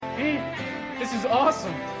This is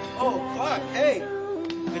awesome. Oh, Clark, hey.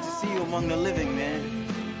 Good to see you among the living, man.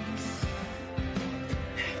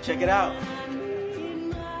 Check it out.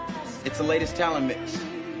 It's the latest talent mix.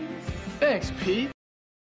 Thanks, Pete.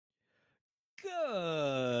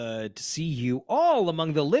 Good to see you all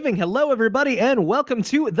among the living. Hello, everybody, and welcome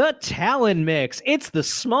to the Talon Mix. It's the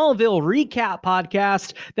Smallville recap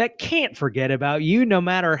podcast that can't forget about you no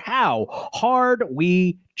matter how hard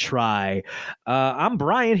we try. I'm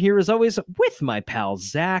Brian here, as always, with my pal,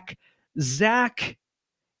 Zach. Zach,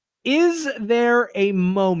 is there a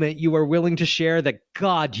moment you are willing to share that,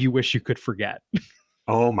 God, you wish you could forget?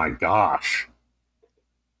 Oh, my gosh.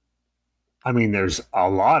 I mean, there's a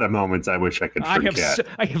lot of moments I wish I could forget.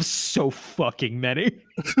 I have so fucking many.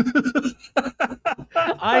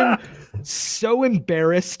 I'm so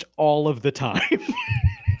embarrassed all of the time.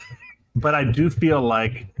 But I do feel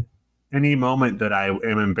like any moment that I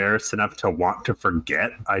am embarrassed enough to want to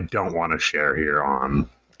forget, I don't want to share here on.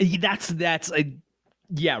 Yeah,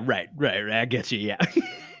 right. I get you. Yeah.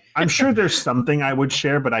 I'm sure there's something I would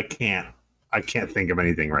share, but I can't think of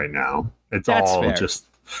anything right now. It's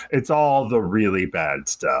all the really bad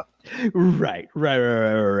stuff. Right.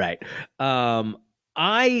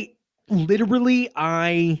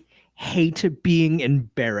 I hate being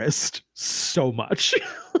embarrassed so much.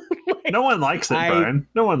 No one likes it, Brian.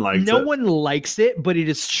 No one likes it, but it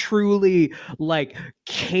is truly like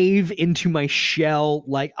cave into my shell.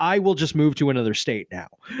 Like, I will just move to another state now.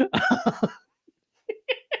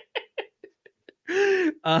 Yeah,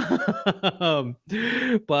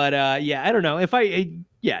 I don't know if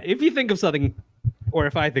if you think of something, or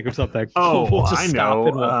if I think of something. Oh, we'll just I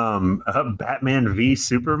know. Batman v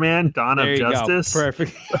Superman: Dawn of Justice.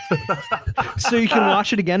 Perfect. So you can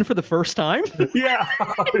watch it again for the first time. Yeah.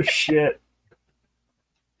 Oh shit.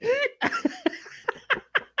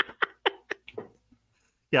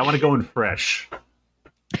 Yeah, I want to go in fresh.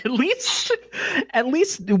 At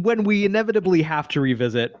least when we inevitably have to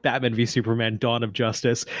revisit Batman v Superman: Dawn of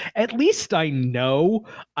Justice, at least I know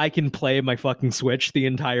I can play my fucking Switch the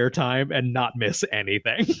entire time and not miss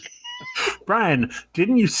anything. Brian,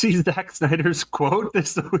 didn't you see Zack Snyder's quote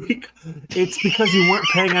this week? It's because you weren't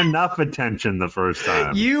paying enough attention the first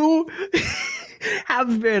time.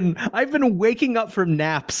 I've been waking up from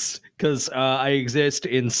naps because I exist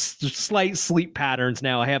in slight sleep patterns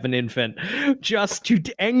now. I have an infant, just to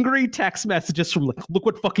angry text messages from look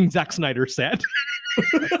what fucking Zack Snyder said.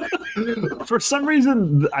 For some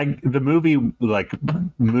reason, the movie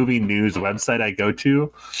news website I go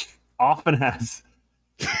to often has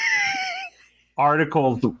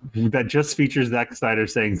articles that just features Zack Snyder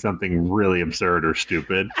saying something really absurd or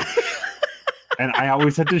stupid. And I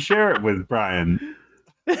always had to share it with Brian.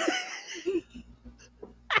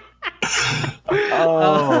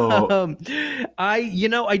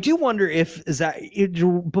 I do wonder if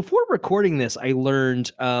before recording this, I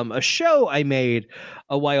learned a show I made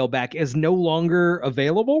a while back is no longer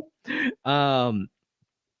available on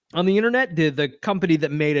the internet. The company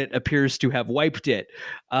that made it appears to have wiped it,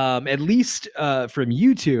 at least from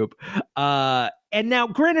YouTube. And now,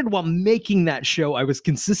 granted, while making that show, I was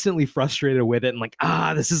consistently frustrated with it and like,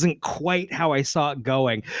 this isn't quite how I saw it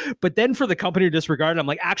going. But then for the company to disregard it, I'm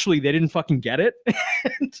like, actually, they didn't fucking get it.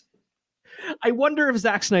 And I wonder if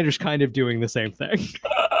Zack Snyder's kind of doing the same thing.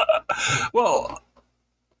 Well,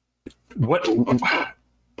 what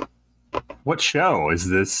show is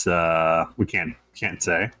this? We can't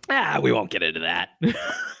say. We won't get into that.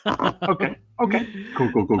 Okay.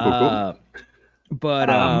 Cool.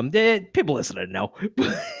 But people listening know.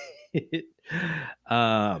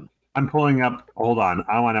 I'm pulling up. Hold on.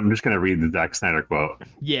 I'm just going to read the Zack Snyder quote.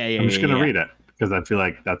 Yeah. I'm just going to read it because I feel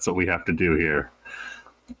like that's what we have to do here.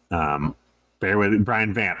 Bear with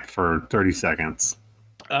Brian Vamp for 30 seconds.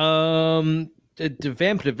 Vamp. Got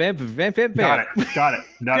it.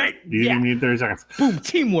 No, Great. you didn't need 30 seconds. Boom,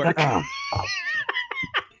 teamwork.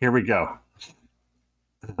 Here we go.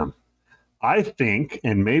 I think,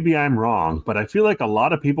 and maybe I'm wrong, but I feel like a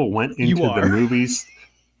lot of people went into the movies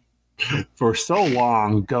for so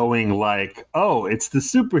long going like, oh, it's the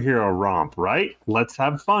superhero romp, right? Let's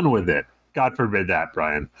have fun with it. God forbid that,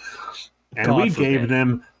 Brian. And we gave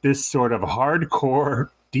them this sort of hardcore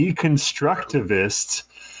deconstructivist,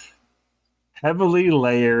 heavily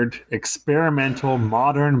layered, experimental,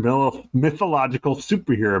 modern, mythological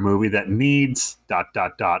superhero movie that needs ... that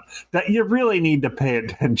you really need to pay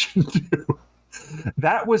attention to.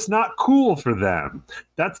 That was not cool for them.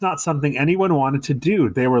 That's not something anyone wanted to do.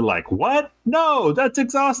 They were like, what? No, that's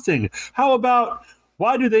exhausting. How about,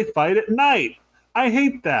 why do they fight at night? I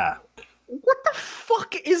hate that. What the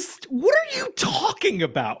fuck what are you talking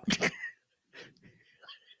about?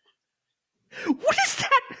 What does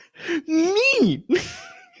that mean?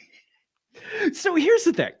 So here's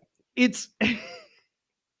the thing. It's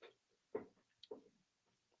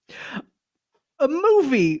a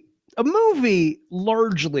movie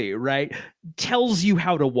largely, right, tells you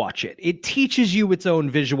how to watch it. It teaches you its own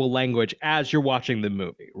visual language as you're watching the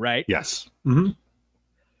movie, right? Yes. Mm-hmm.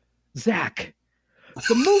 Zach,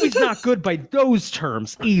 the movie's not good by those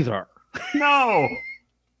terms either. No.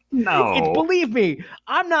 Believe me,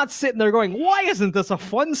 I'm not sitting there going, why isn't this a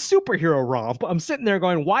fun superhero romp? I'm sitting there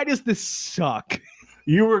going, why does this suck?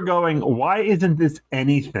 You were going, why isn't this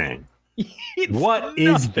anything? What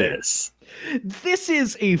is this? This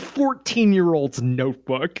is a 14-year-old's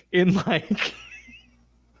notebook in like...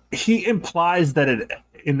 He implies that it,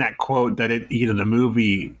 in that quote, that the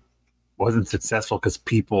movie wasn't successful because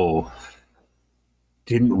people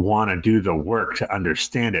didn't want to do the work to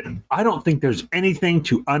understand it. I don't think there's anything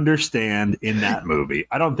to understand in that movie.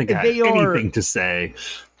 I don't think it has anything to say.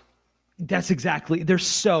 That's exactly. They're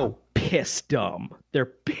so piss dumb. They're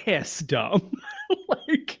piss dumb.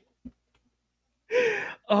 Like,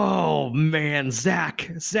 oh man,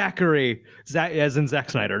 Zachary, as in Zack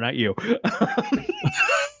Snyder, not you.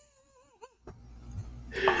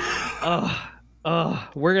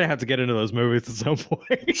 We're gonna have to get into those movies at some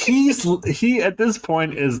point. he at this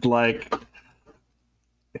point is like,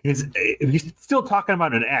 he's still talking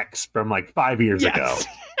about an ex from like 5 years ago.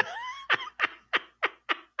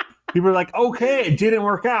 People are like, okay, it didn't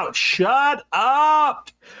work out. Shut up.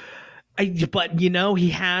 But he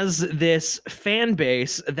has this fan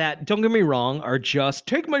base that, don't get me wrong, are just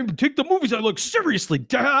take the movies I look seriously,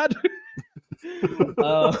 Dad.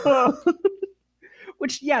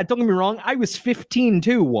 Which, yeah, don't get me wrong, I was 15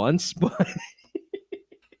 too once, but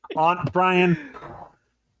Brian,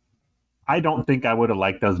 I don't think I would have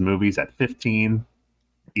liked those movies at 15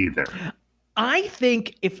 either. I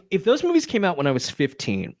think if those movies came out when I was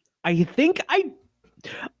 15, I think I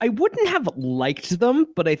wouldn't have liked them,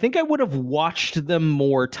 but I think I would have watched them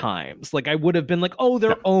more times. Like, I would have been like, oh,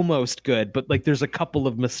 they're almost good, but like there's a couple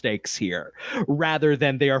of mistakes here, rather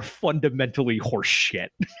than they are fundamentally horse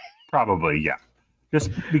shit. Probably, yeah. Just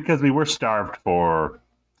because we were starved for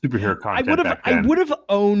superhero content back then. I would have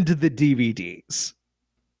owned the DVDs,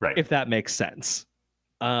 right? If that makes sense.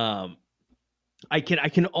 I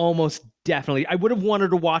can almost definitely. I would have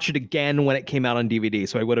wanted to watch it again when it came out on DVD,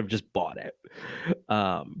 so I would have just bought it.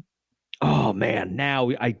 Oh man,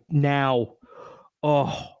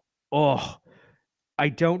 I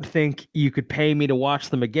don't think you could pay me to watch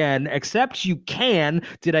them again, except you can.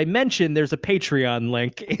 Did I mention there's a Patreon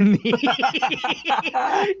link in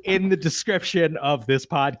the in the description of this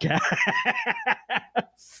podcast?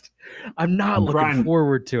 I'm not looking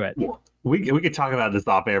forward to it. We could talk about this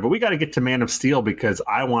off air, but we got to get to Man of Steel because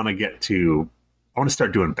I want to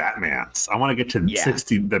start doing Batmans. I want to get to the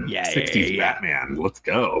 60s Batman. Let's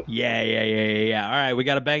go. Yeah. All right, we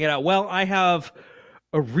got to bang it out. Well, I have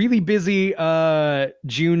a really busy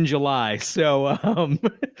June, July. So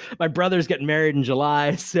my brother's getting married in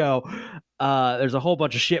July. So there's a whole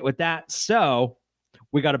bunch of shit with that. So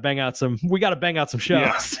we got to bang out some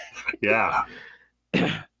shows. Yeah.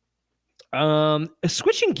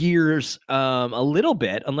 Switching gears a little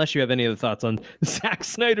bit, unless you have any other thoughts on Zack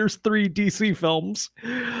Snyder's 3 DC films.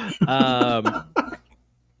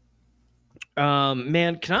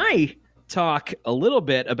 Man, can I talk a little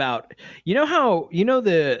bit about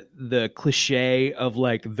the cliche of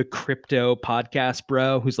like the crypto podcast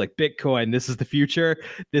bro who's like, Bitcoin, this is the future,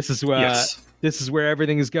 this is where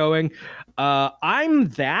everything is going. I'm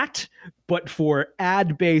that, but for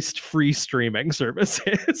ad-based free streaming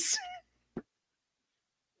services.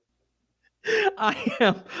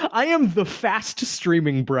 I am the fast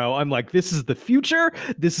streaming bro. I'm like, this is the future,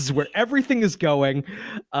 this is where everything is going.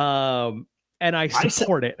 And I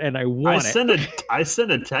support it, and I want it. I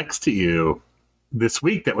sent a text to you this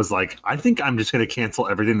week that was like, I think I'm just going to cancel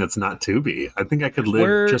everything that's not Tubi. I think I could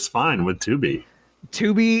live just fine with Tubi.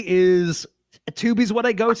 Tubi's what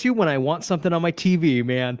I go to when I want something on my TV,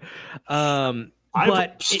 man.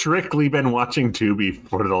 I've strictly been watching Tubi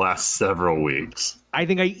for the last several weeks. I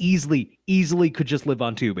think I easily could just live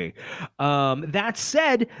on Tubi. That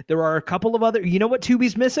said, there are a couple of other. You know what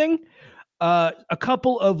Tubi's missing? A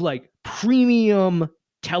couple of like premium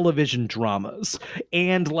television dramas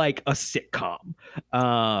and like a sitcom.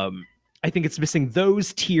 I think it's missing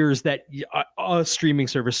those tiers that a streaming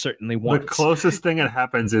service certainly wants. The closest thing that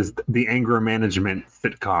happens is the anger management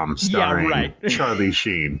sitcom starring Charlie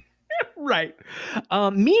Sheen. Right.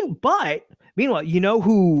 Meanwhile, you know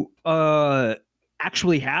who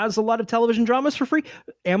actually has a lot of television dramas for free?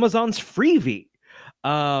 Amazon's Freevee.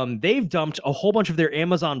 They've dumped a whole bunch of their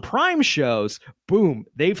Amazon Prime shows. Boom,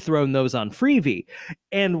 they've thrown those on Freevee.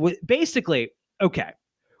 And basically, okay,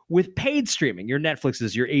 with paid streaming, your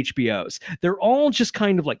Netflixes, your HBOs, they're all just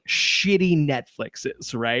kind of like shitty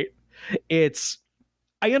Netflixes, right?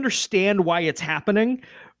 I understand why it's happening,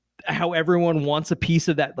 how everyone wants a piece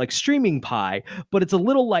of that like streaming pie, but it's a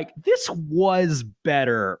little like, this was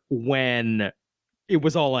better when it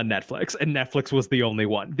was all on Netflix and Netflix was the only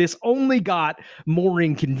one. This only got more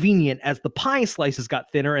inconvenient as the pie slices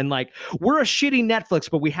got thinner, and like, we're a shitty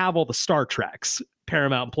Netflix, but we have all the Star Treks,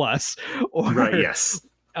 Paramount Plus. Right, yes.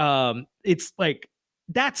 It's like,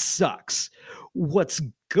 that sucks. What's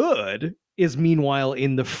good is, meanwhile,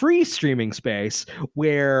 in the free streaming space,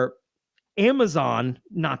 where Amazon,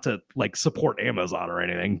 not to like support Amazon or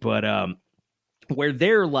anything, but where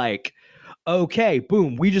they're like, okay,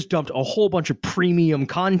 boom, we just dumped a whole bunch of premium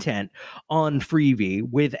content on Freevee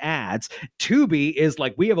with ads. Tubi is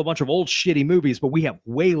like, we have a bunch of old shitty movies, but we have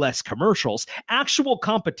way less commercials. Actual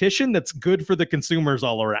competition that's good for the consumers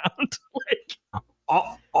all around. Like,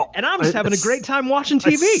 and I'm just having a great time watching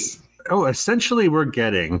TV. Essentially, we're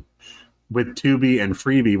getting, with Tubi and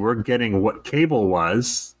Freevee, we're getting what cable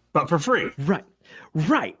was, but for free.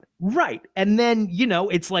 Right. And then,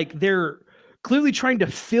 it's like they're clearly trying to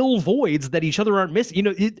fill voids that each other aren't missing.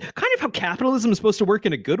 Kind of how capitalism is supposed to work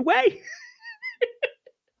in a good way.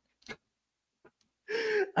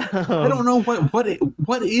 I don't know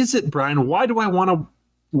what is it, Brian? Why do I want to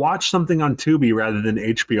watch something on Tubi rather than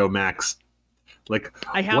HBO Max? Like,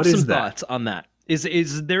 I have some thoughts on that.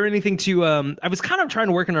 Is there anything to I was kind of trying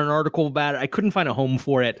to work on an article about it. I couldn't find a home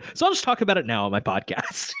for it, so I'll just talk about it now on my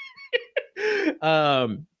podcast.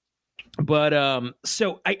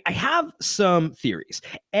 So I have some theories.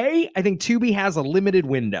 I think Tubi has a limited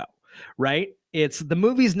window, right? It's the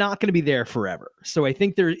movie's not going to be there forever. So I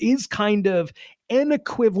think there is kind of an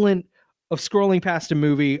equivalent of scrolling past a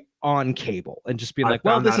movie on cable and just being like,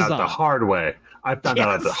 well, this is on. The hard way. I found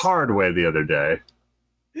out the hard way the other day.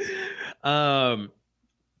 So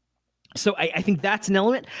I think that's an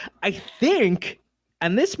element. I think,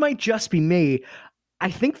 and this might just be me, I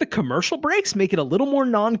think the commercial breaks make it a little more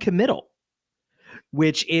non-committal,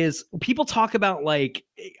 which is, people talk about, like,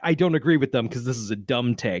 I don't agree with them because this is a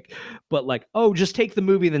dumb take, but like, oh, just take the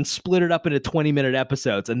movie and then split it up into 20-minute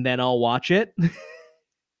episodes and then I'll watch it.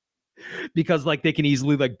 Because like they can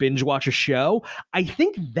easily like binge watch a show. I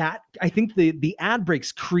think the ad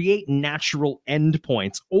breaks create natural end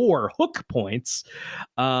points or hook points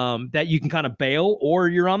that you can kind of bail, or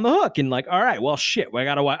you're on the hook and like, all right, well, shit, I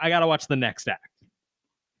gotta watch the next act.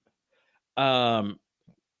 And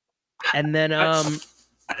then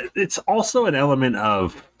it's also an element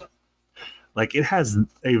of, like, it has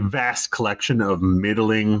a vast collection of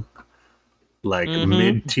middling, like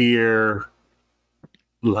mid-tier,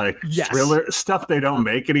 like thriller stuff they don't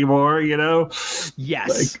make anymore, Yes.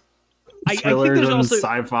 Like I think thrillers there's and also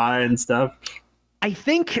sci-fi and stuff. I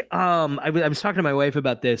think I was talking to my wife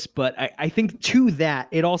about this, but I think to that,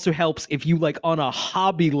 it also helps if you, like, on a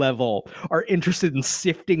hobby level are interested in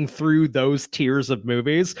sifting through those tiers of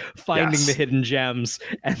movies, finding the hidden gems,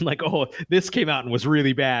 and like, oh, this came out and was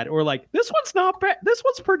really bad, or like, this one's not bad, this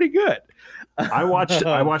one's pretty good. I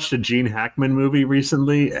watched a Gene Hackman movie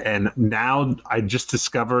recently, and now I just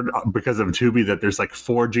discovered, because of Tubi, that there's like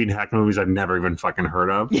 4 Gene Hackman movies I've never even fucking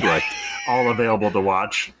heard of, like, all available to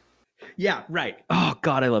watch. Yeah, right. Oh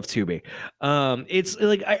God, I love Tubi. It's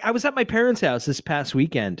like I was at my parents' house this past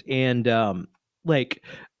weekend, and my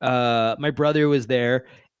brother was there,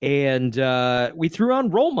 and we threw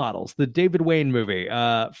on Role Models, the David Wayne movie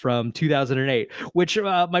from 2008, which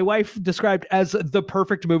my wife described as the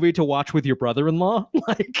perfect movie to watch with your brother-in-law.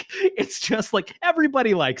 Like, it's just like,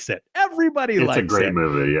 everybody likes it. Everybody likes it. It's a great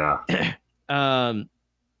movie, yeah. And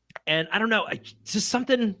I don't know, just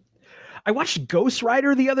something. I watched Ghost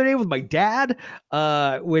Rider the other day with my dad,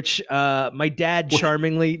 which my dad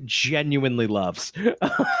charmingly, genuinely loves.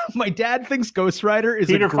 My dad thinks Ghost Rider is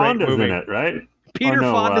Peter a great Fonda's movie. in it, right? Peter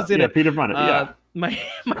Fonda's in it. Peter Fonda, yeah. My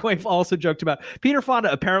wife also joked about Peter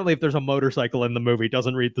Fonda. Apparently, if there's a motorcycle in the movie,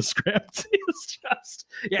 doesn't read the script. It's just,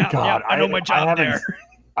 God, I know my job there.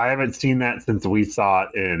 I haven't seen that since we saw it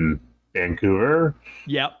in Vancouver.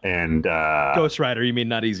 Yep. And Ghost Rider, you mean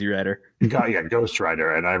not Easy Rider? Yeah, Ghost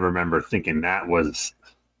Rider. And I remember thinking that was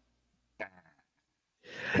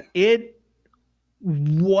bad. It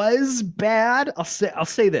was bad. I'll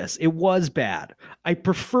say this. It was bad. I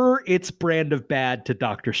prefer its brand of bad to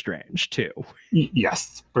Doctor Strange too.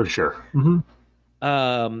 Yes, for sure. Mm-hmm.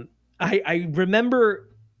 I remember,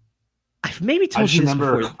 I've maybe told you this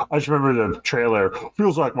before. I just remember the trailer.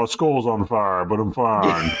 Feels like my skull's on fire, but I'm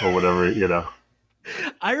fine, or whatever,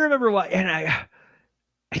 I remember what, and I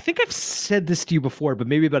think I've said this to you before, but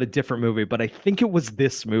maybe about a different movie, but I think it was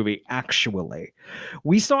this movie, actually.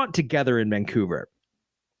 We saw it together in Vancouver.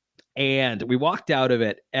 And we walked out of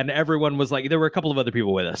it, and everyone was like, there were a couple of other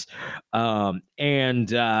people with us.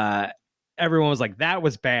 And everyone was like, that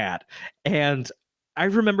was bad. And I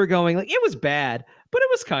remember going, like, it was bad, but it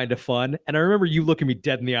was kind of fun. And I remember you looking me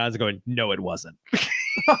dead in the eyes and going, no, it wasn't. Did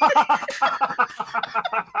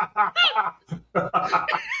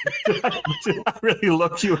I really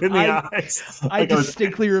look you in the eyes? I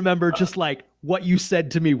distinctly remember just like what you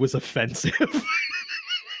said to me was offensive.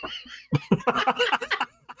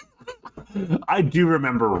 I do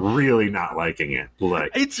remember really not liking it.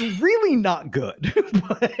 Like, it's really not good.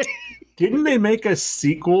 But didn't they make a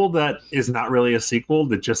sequel that is not really a sequel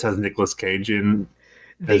that just has Nicolas Cage in?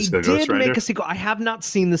 They did make a sequel. I have not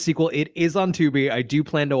seen the sequel. It is on Tubi. I do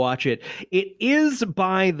plan to watch it. It is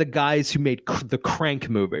by the guys who made the Crank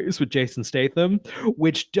movies with Jason Statham,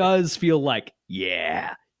 which does feel like,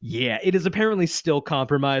 yeah, it is apparently still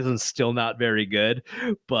compromised and still not very good.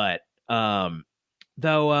 But though,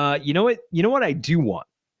 you know what I do want?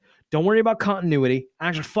 Don't worry about continuity.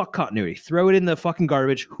 Actually, fuck continuity. Throw it in the fucking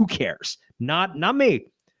garbage. Who cares? Not me.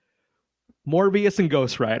 Morbius and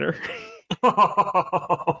Ghost Rider.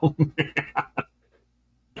 Oh, man.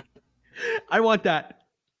 I want that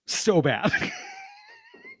so bad.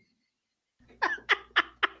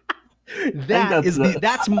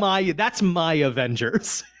 That's my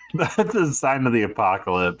Avengers. That's a sign of the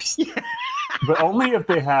apocalypse. Yeah. But only if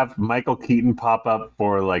they have Michael Keaton pop up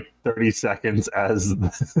for like 30 seconds as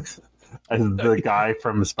the guy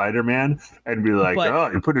from Spider-Man and be like,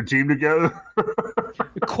 oh, you put a team together?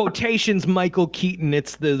 Quotations Michael Keaton,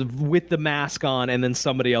 it's with the mask on and then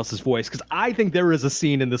somebody else's voice. Because I think there is a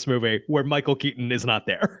scene in this movie where Michael Keaton is not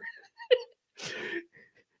there.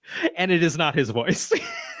 And it is not his voice.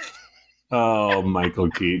 Oh,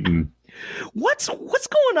 Michael Keaton. What's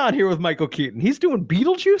going on here with Michael Keaton? He's doing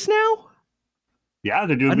Beetlejuice now? Yeah,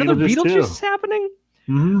 they're doing another Beetlejuice too. Is happening.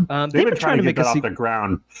 Mm-hmm. They've been trying to get that off the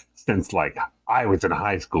ground since like I was in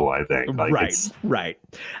high school, I think. Like, right.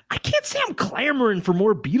 I can't say I'm clamoring for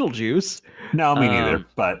more Beetlejuice. No, me neither.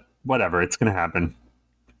 But whatever, it's gonna happen.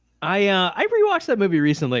 I rewatched that movie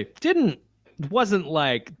recently. Wasn't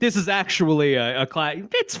like this is actually a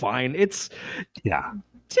it's fine.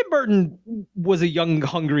 Tim Burton was a young,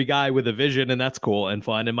 hungry guy with a vision, and that's cool and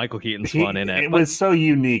fun, and Michael Keaton's fun in it. It was so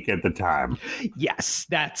unique at the time. Yes,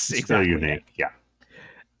 that's so exactly unique. It.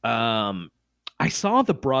 Yeah. I saw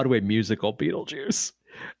the Broadway musical Beetlejuice,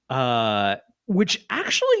 which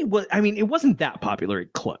actually was, I mean, it wasn't that popular.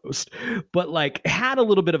 It closed, but like had a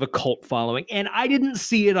little bit of a cult following, and I didn't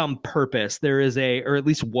see it on purpose. There is or at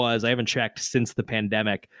least was, I haven't checked since the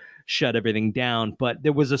pandemic shut everything down, but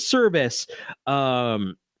there was a service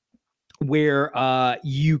where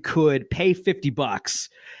you could pay $50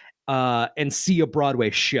 and see a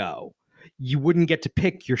Broadway show. You wouldn't get to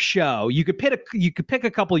pick your show. You could pick a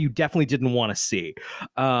couple you definitely didn't want to see.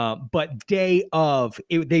 But day of,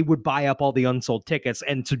 they would buy up all the unsold tickets,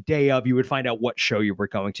 and to day of, you would find out what show you were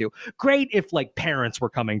going to. Great if like parents were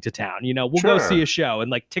coming to town. We'll go see a show, and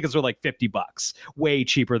like tickets were like $50, way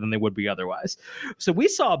cheaper than they would be otherwise. So we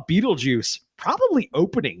saw Beetlejuice probably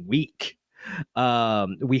opening week.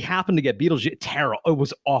 We happened to get Beetlejuice. Terrible. It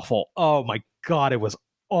was awful. Oh my God, it was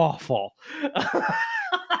awful.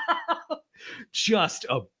 Just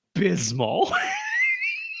abysmal.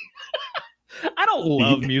 I don't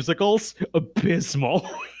love musicals. Abysmal.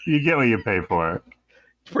 You get what you pay for.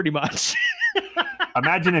 Pretty much.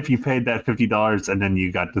 Imagine if you paid that $50 and then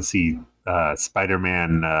you got to see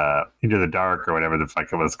Spider-Man Into the Dark or whatever the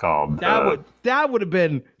fuck it was called. That would have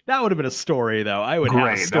been a story, though. I would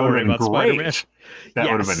have a story about Spider-Man. That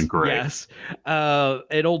would have been great. Yes.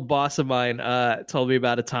 An old boss of mine told me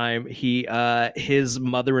about a time his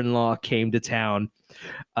mother-in-law came to town,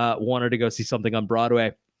 wanted to go see something on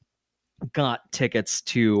Broadway, got tickets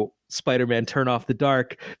to Spider-Man Turn Off the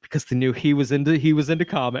Dark because they knew he was into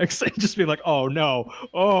comics, and just be like, oh no,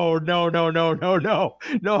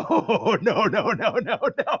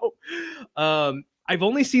 I've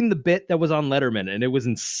only seen the bit that was on Letterman, and it was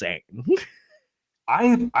insane.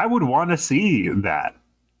 I would want to see that.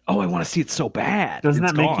 Oh, I want to see it so bad. Doesn't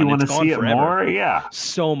that make you want to see it more? Yeah,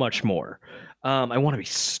 so much more. I want to be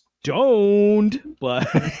stoned, but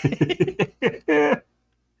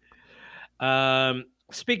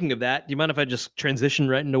speaking of that, do you mind if I just transition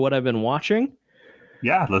right into what I've been watching?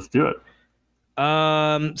 Yeah, let's do it.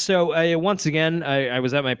 So once again, I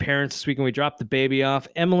was at my parents' this week and we dropped the baby off.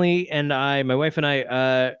 Emily and my wife and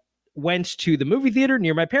I, went to the movie theater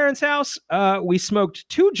near my parents' house. We smoked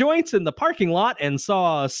 2 joints in the parking lot and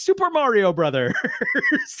saw Super Mario Brothers.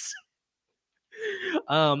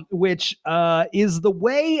 Which is the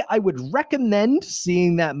way I would recommend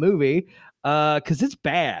seeing that movie, because it's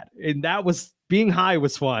bad, and being high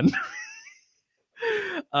was fun.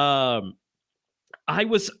 I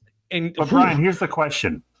was in. But Brian, here's the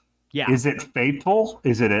question. Yeah. Is it faithful?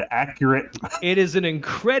 Is it an accurate? It is an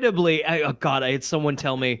incredibly. Oh God, I had someone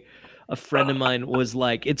tell me. A friend of mine was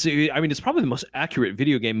like, it's probably the most accurate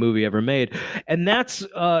video game movie ever made, and that's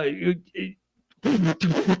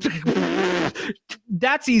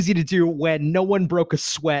that's easy to do when no one broke a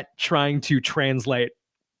sweat trying to translate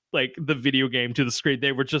like the video game to the screen.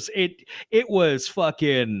 They were just it was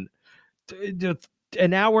fucking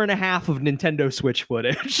an hour and a half of Nintendo Switch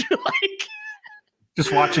footage. Like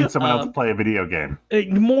just watching someone else play a video game.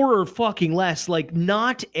 More or fucking less. Like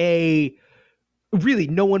really,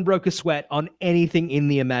 no one broke a sweat on anything in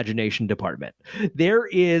the imagination department. There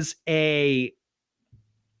is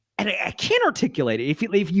and I can't articulate it.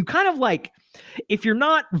 If you kind of like, if you're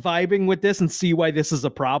not vibing with this and see why this is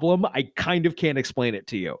a problem, I kind of can't explain it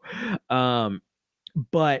to you.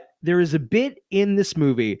 But there is a bit in this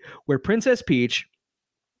movie where Princess Peach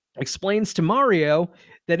explains to Mario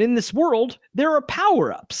that in this world there are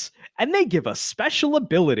power-ups and they give us special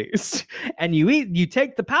abilities, and you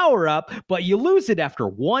take the power-up but you lose it after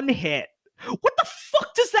 1 hit. What the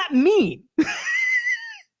fuck does that mean?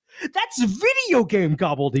 That's video game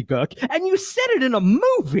gobbledygook, and you said it in a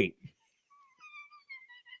movie.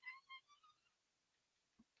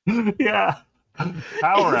 Yeah.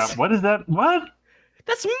 Power-up. What is that? What?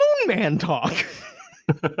 That's Moon Man talk.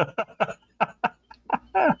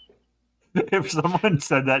 If someone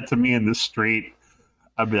said that to me in the street,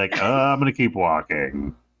 I'd be like, I'm going to keep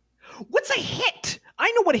walking. What's a hit?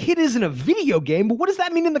 I know what a hit is in a video game, but what does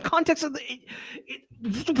that mean in the context of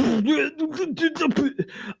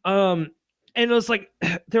and it was like,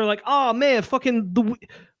 they're like, oh man, fucking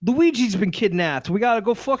Luigi's been kidnapped. We gotta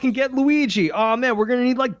go fucking get Luigi. Oh man, we're gonna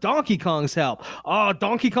need like Donkey Kong's help. Oh,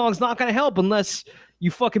 Donkey Kong's not gonna help unless you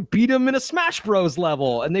fucking beat him in a Smash Bros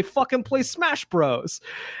level, and they fucking play Smash Bros.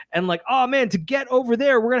 And like, oh man, to get over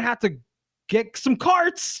there, we're gonna have to get some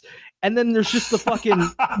carts. And then there's just the fucking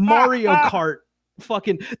Mario Kart.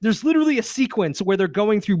 There's literally a sequence where they're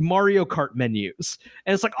going through Mario Kart menus,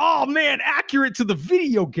 and it's like, oh man, accurate to the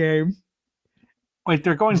video game. Wait,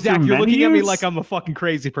 they're going Zach, through you're menus? looking at me like I'm a fucking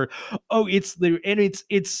crazy person. Oh, it's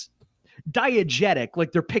diegetic,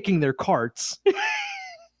 like they're picking their carts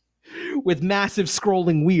with massive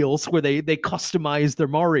scrolling wheels where they customize their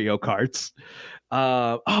Mario Karts.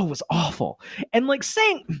 It was awful. And like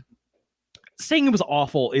saying it was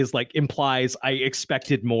awful is like implies I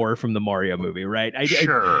expected more from the Mario movie, right?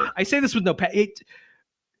 Sure. I say this with no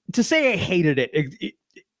to say I hated it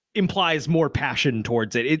implies more passion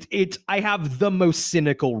towards it. I have the most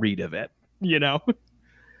cynical read of it, you know?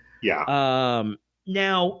 Yeah.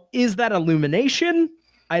 Now, is that Illumination?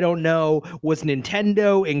 I don't know. Was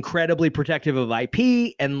Nintendo incredibly protective of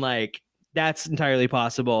IP? And like, that's entirely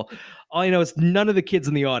possible. All I know is none of the kids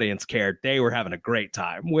in the audience cared. They were having a great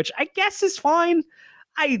time, which I guess is fine.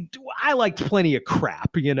 I liked plenty of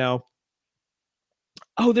crap, you know?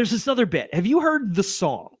 Oh, there's this other bit. Have you heard the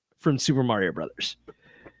song from Super Mario Brothers?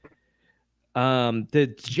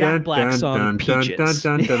 The Jack Black song Peaches.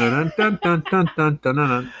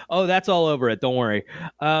 Oh, that's all over it. Don't worry.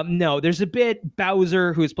 No, there's a bit.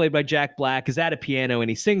 Bowser, who is played by Jack Black, is at a piano and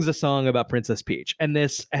he sings a song about Princess Peach. And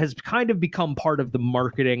this has kind of become part of the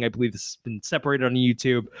marketing. I believe this has been separated on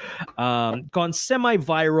YouTube, gone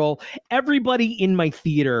semi-viral. Everybody in my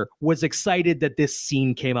theater was excited that this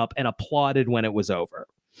scene came up and applauded when it was over.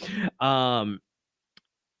 Now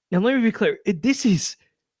let me be clear. This is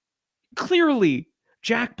clearly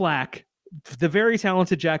Jack Black, the very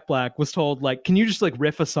talented Jack Black, was told, like, can you just like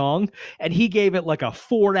riff a song? And he gave it like a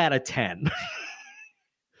 4 out of 10.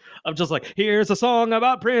 I'm just like, here's a song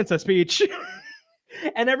about Princess Peach.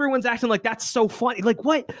 And everyone's acting like that's so funny. Like,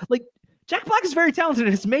 what? Like, Jack Black is very talented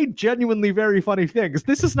and has made genuinely very funny things.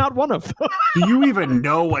 This is not one of them. Do you even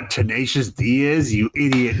know what Tenacious D is, you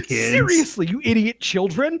idiot kids? Seriously, you idiot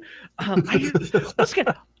children. Once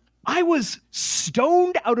again, I was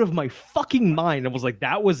stoned out of my fucking mind. I was like,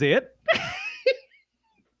 that was it?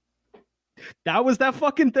 That was that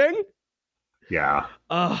fucking thing? Yeah.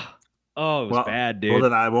 Oh, it was bad, dude. Well,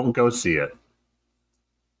 then I won't go see it.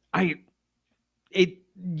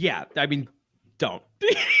 Don't.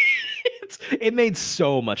 It made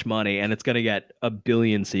so much money, and it's going to get a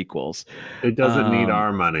billion sequels. It doesn't need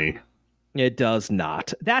our money. It does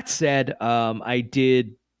not. That said, I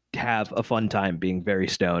did have a fun time being very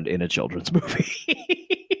stoned in a children's movie.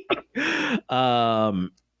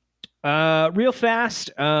 Real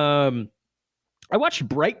fast. I watched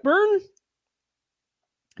Brightburn.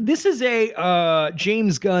 This is a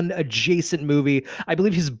James Gunn adjacent movie. I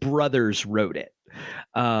believe his brothers wrote it.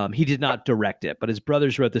 He did not direct it, but his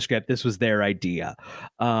brothers wrote the script. This was their idea.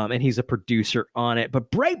 And he's a producer on it.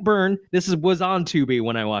 But Brightburn, was on Tubi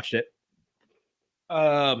when I watched it.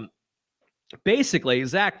 Basically,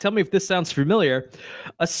 Zach, tell me if this sounds familiar.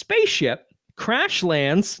 A spaceship crash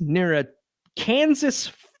lands near a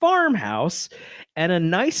Kansas farmhouse, and a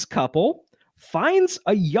nice couple finds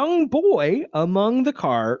a young boy among the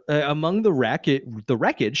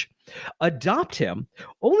wreckage, adopt him,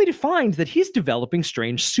 only to find that he's developing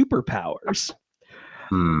strange superpowers.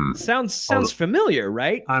 Sounds familiar,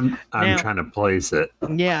 right? I'm trying to place it.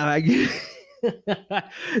 Yeah.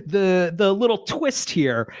 The little twist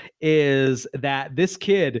here is that this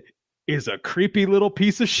kid is a creepy little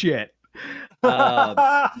piece of shit.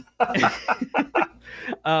 And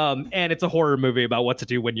it's a horror movie about what to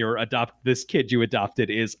do when this kid you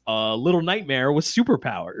adopted is a little nightmare with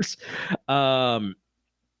superpowers. I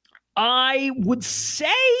would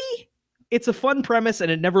say it's a fun premise, and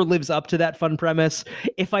it never lives up to that fun premise.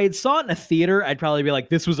 If I had saw it in a theater, I'd probably be like,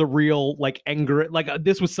 this was a real anger.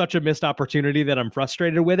 This was such a missed opportunity that I'm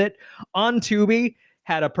frustrated with it. On Tubi,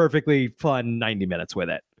 had a perfectly fun 90 minutes with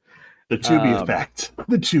it. The Tubi effect.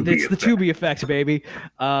 The Tubi effect, baby.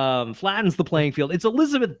 Flattens the playing field. It's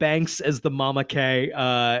Elizabeth Banks as the Mama K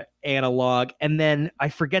analog. And then I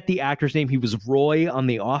forget the actor's name. He was Roy on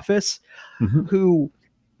The Office, who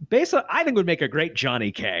basically I think would make a great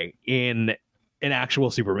Johnny K in an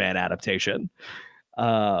actual Superman adaptation.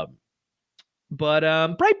 But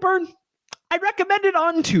Brightburn, I recommend it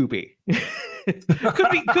on Tubi.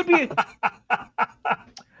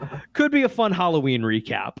 Could be a fun Halloween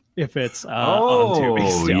recap if it's on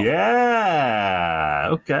Tubi still. Yeah.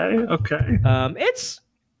 Okay.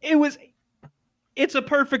 It's a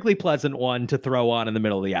perfectly pleasant one to throw on in the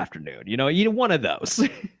middle of the afternoon. One of those.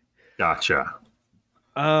 Gotcha.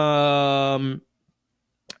 I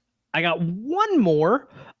got one more.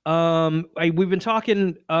 We've been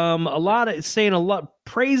talking saying a lot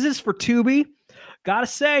praises for Tubi. Gotta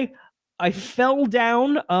say, I fell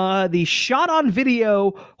down the shot on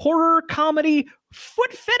video horror comedy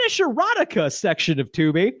foot fetish erotica section of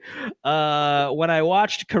Tubi when I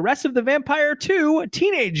watched Caress of the Vampire 2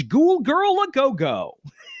 Teenage Ghoul Girl A Go-Go.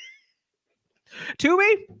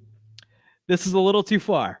 Tubi, this is a little too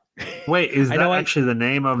far. Wait, is that actually the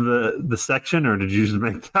name of the section, or did you just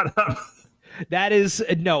make that up? That is,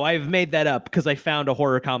 no, I've made that up because I found a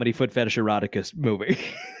horror comedy foot fetish erotica movie.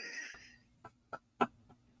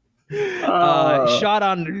 Shot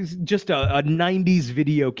on just a 90s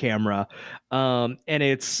video camera, and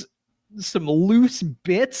it's some loose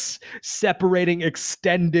bits separating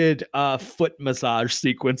extended foot massage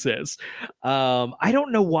sequences. I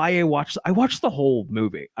don't know why I watched the whole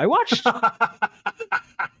movie. I watched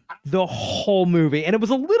the whole movie, and it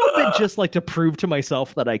was a little bit just to prove to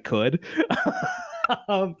myself that I could.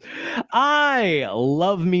 I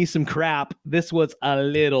love me some crap. This was a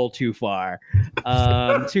little too far.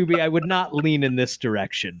 Tubi, I would not lean in this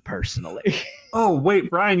direction personally. Oh, wait,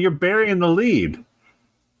 Brian, you're burying the lead.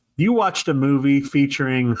 You watched a movie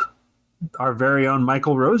featuring our very own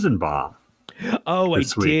Michael Rosenbaum. Oh, I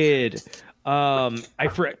did. I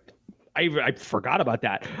forgot about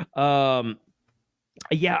that.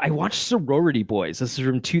 Yeah, I watched Sorority Boys. This is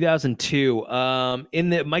from 2002. In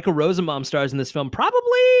the Michael Rosenbaum stars in this film. Probably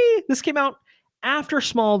this came out after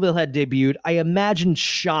Smallville had debuted. I imagine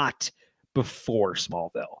shot before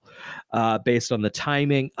Smallville, based on the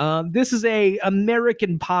timing. This is a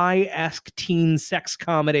American Pie-esque teen sex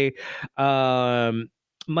comedy.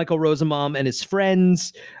 Michael Rosenbaum and his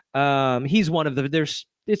friends. He's one of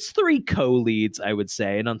it's three co-leads, I would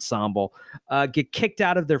say, an ensemble, get kicked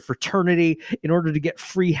out of their fraternity in order to get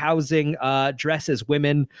free housing, dress as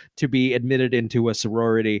women to be admitted into a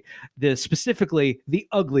sorority, specifically the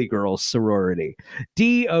Ugly Girls sorority,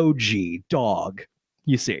 DOG, dog,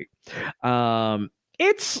 you see.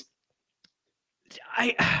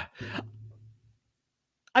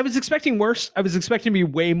 I was expecting worse. I was expecting to be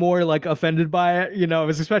way more offended by it. I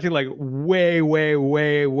was expecting way, way,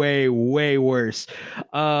 way, way, way worse.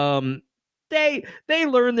 They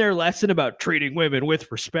learn their lesson about treating women with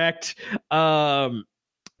respect. They're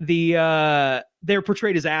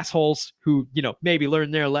portrayed as assholes who, maybe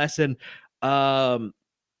learn their lesson.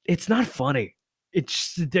 It's not funny.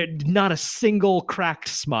 It's not a single cracked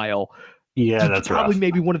smile. Yeah, that's probably rough.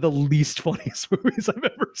 Maybe one of the least funniest movies I've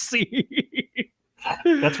ever seen.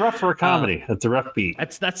 That's rough for a comedy. That's a rough beat.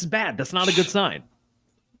 That's bad. That's not a good sign.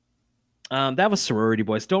 That was Sorority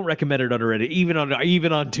Boys. Don't recommend it on Reddit. Even on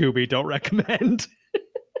Tubi, don't recommend.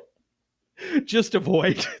 Just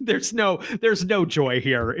avoid. There's no joy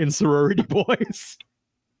here in Sorority Boys.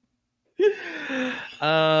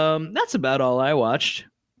 That's about all I watched.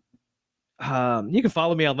 You can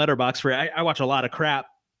follow me on Letterboxd I watch a lot of crap.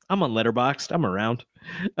 I'm on Letterboxd. I'm around.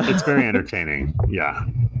 It's very entertaining. Yeah.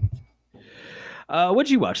 What'd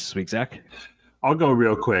you watch this week, Zach? I'll go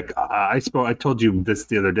real quick. I told you this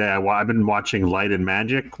the other day. I've been watching Light and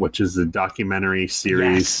Magic, which is a documentary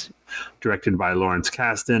series directed by Lawrence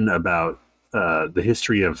Kasdan about the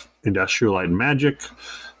history of industrial light and magic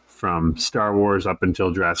from Star Wars up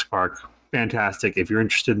until Jurassic Park. Fantastic. If you're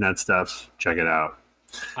interested in that stuff, check it out.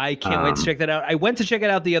 I can't wait to check that out. I went to check it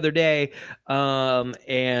out the other day,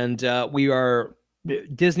 and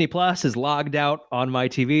Disney Plus is logged out on my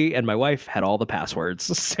TV, and my wife had all the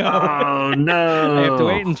passwords. So oh no! I have to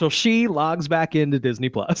wait until she logs back into Disney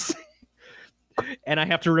Plus, and I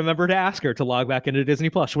have to remember to ask her to log back into Disney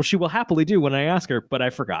Plus. Well, she will happily do when I ask her, but I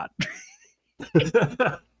forgot.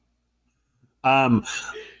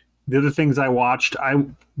 The other things I watched, I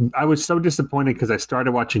was so disappointed because I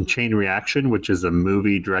started watching Chain Reaction, which is a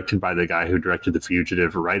movie directed by the guy who directed The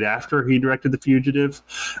Fugitive right after he directed The Fugitive.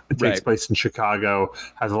 It takes place in Chicago,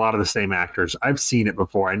 has a lot of the same actors. I've seen it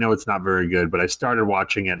before. I know it's not very good, but I started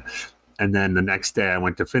watching it. And then the next day I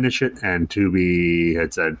went to finish it, and Tubi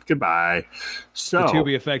had said goodbye. So the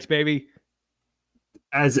Tubi effects, baby.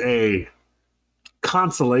 As a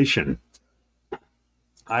consolation,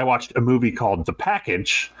 I watched a movie called The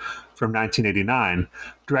Package from 1989,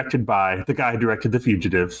 directed by the guy who directed The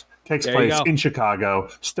Fugitive. Takes place in Chicago,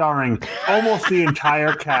 starring almost the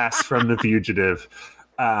entire cast from The Fugitive.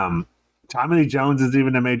 Tommy Lee Jones is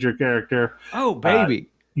even a major character. Oh, baby.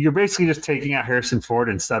 You're basically just taking out Harrison Ford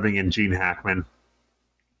and subbing in Gene Hackman.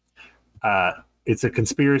 It's a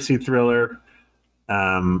conspiracy thriller.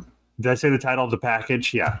 Did I say the title of The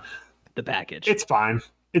Package? Yeah. The Package. It's fine.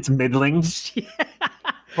 It's middling.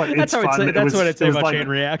 But that's it's fun. That's what I'd say about like, Chain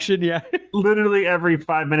Reaction, yeah. Literally every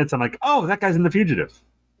 5 minutes, I'm like, oh, that guy's in The Fugitive.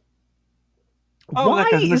 Oh, that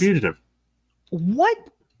guy's in The Fugitive. What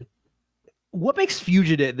makes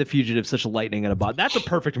The Fugitive such a lightning in a bottle? That's a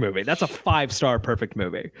perfect movie. That's a 5-star perfect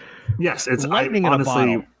movie. Yes, it's lightning in a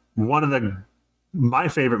bottle. One of my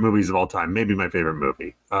favorite movies of all time, maybe my favorite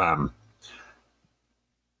movie. And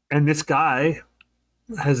this guy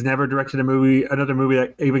has never directed another movie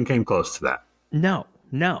that even came close to that. No.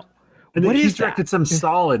 And he's directed some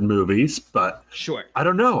solid movies, but sure. I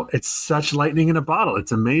don't know. It's such lightning in a bottle.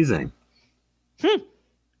 It's amazing.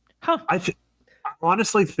 Huh. I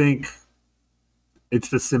honestly think it's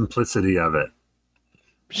the simplicity of it.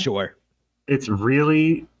 Sure. It's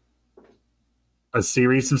really a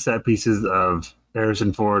series of set pieces of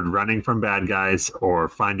Harrison Ford running from bad guys or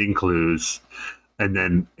finding clues, and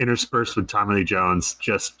then interspersed with Tommy Lee Jones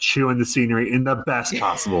just chewing the scenery in the best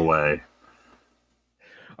possible way.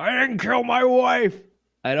 I didn't kill my wife.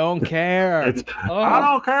 I don't care. I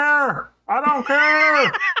don't care. I don't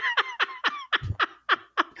care.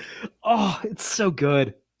 Oh, it's so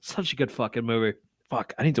good. Such a good fucking movie.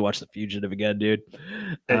 Fuck, I need to watch The Fugitive again, dude.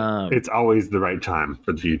 It's always the right time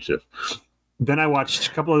for The Fugitive. Then I watched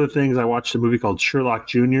a couple other things. I watched a movie called Sherlock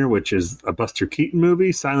Jr., which is a Buster Keaton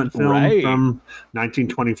movie, silent film from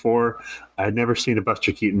 1924. I had never seen a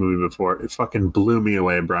Buster Keaton movie before. It fucking blew me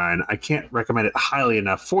away, Brian. I can't recommend it highly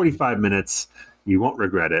enough. 45 minutes. You won't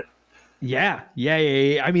regret it. Yeah.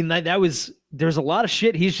 I mean, there's a lot of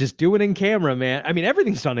shit he's just doing in camera, man. I mean,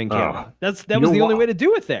 everything's done in camera. That was the only way to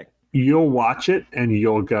do a thing. You'll watch it and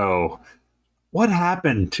you'll go, what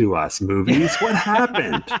happened to us, movies? What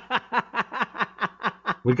happened?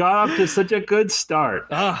 We got off to such a good start.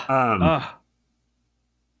 And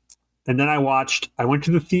then I went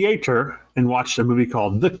to the theater and watched a movie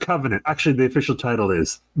called The Covenant. Actually, the official title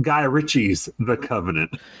is Guy Ritchie's The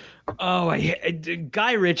Covenant. Oh,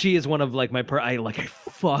 Guy Ritchie is one of like I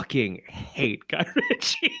fucking hate Guy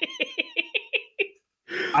Ritchie.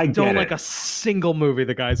 I don't like a single movie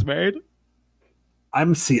the guy's made.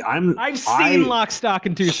 I've seen Lock, Stock,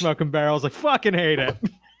 and Two Smoking Barrels. I fucking hate it.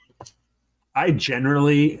 I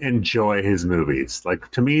generally enjoy his movies.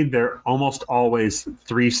 Like, to me, they're almost always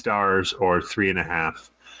 3 stars or 3.5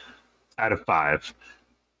 out of 5.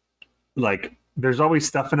 Like, there's always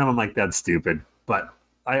stuff in them I'm like, that's stupid, but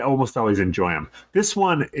I almost always enjoy them. This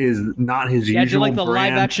one is not his usual brand. Did you like the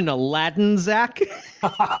live-action Aladdin, Zach?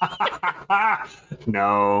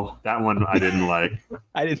 No, that one I didn't like.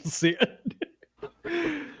 I didn't see it.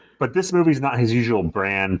 But this movie's not his usual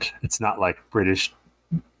brand. It's not like British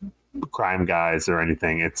crime guys or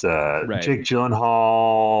anything. It's Right. Jake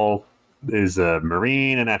Gyllenhaal is a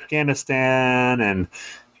Marine in Afghanistan, and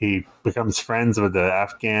he becomes friends with the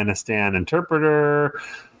Afghanistan interpreter,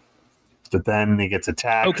 but then he gets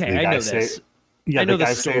attacked. Okay, The I guy know this. Yeah, I know the the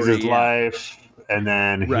guy saves story, his yeah. life, and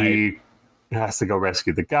then he Right. has to go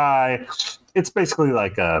rescue the guy. It's basically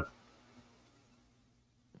like a,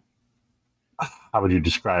 how would you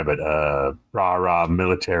describe it? A rah-rah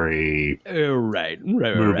military Right.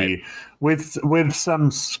 movie with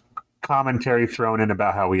some commentary thrown in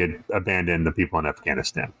about how we had abandoned the people in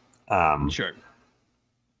Afghanistan. Sure.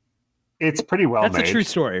 It's pretty well That's made. a true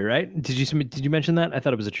story, right? Did you mention that? I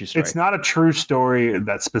thought it was a true story. It's not a true story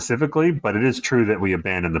that specifically, but it is true that we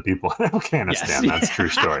abandoned the people in Afghanistan. Yes. That's a true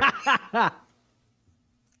story.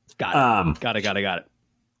 Got it.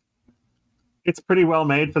 It's pretty well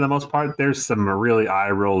made for the most part. There's some really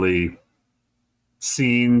eye-rolly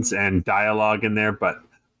scenes and dialogue in there, but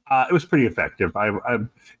it was pretty effective.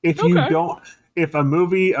 If a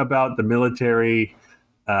movie about the military,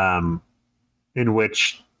 in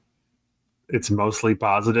which it's mostly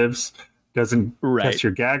positives, doesn't test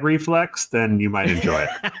your gag reflex, then you might enjoy it.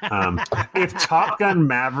 If Top Gun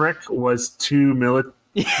Maverick was too much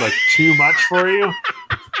for you,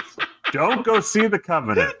 don't go see The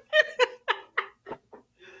Covenant.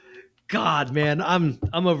 God, man, I'm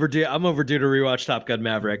overdue. I'm overdue to rewatch Top Gun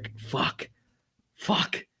Maverick. Fuck.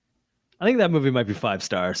 I think that movie might be 5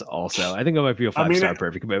 stars. Also, I think it might be a 5-star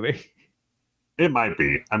perfect movie. It might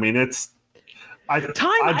be. I mean, it's. I don't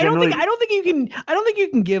think you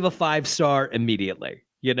can give a 5-star immediately.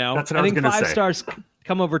 You know, that's what I think was going to say. 5 stars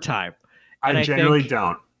come over time. I generally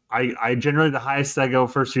don't. I generally, the highest I go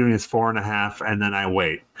first viewing is 4.5, and then I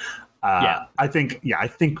wait. I think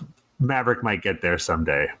Maverick might get there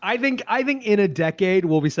someday. I think in a decade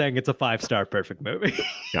we'll be saying it's a 5-star perfect movie.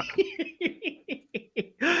 Yeah.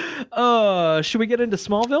 Should we get into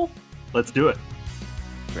Smallville? Let's do it.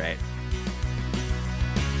 Great.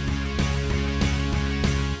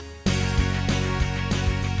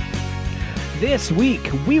 This week,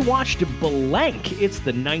 we watched Blank. It's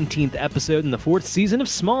the 19th episode in the 4th season of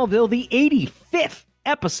Smallville, the 85th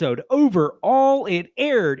episode overall. It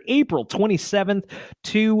aired April 27th,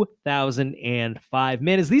 2005.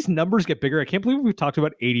 Man, as these numbers get bigger, I can't believe we've talked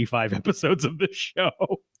about 85 episodes of this show.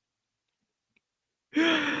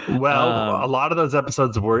 Well, a lot of those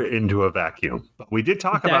episodes were into a vacuum, but we did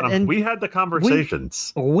talk about them. We had the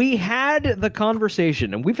conversations. We had the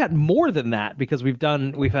conversation, and we've had more than that because we've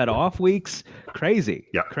had off weeks. Crazy.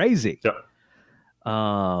 Yeah. Crazy. Yeah.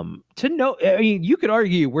 To know, I mean, you could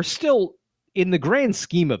argue we're still, in the grand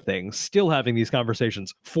scheme of things, still having these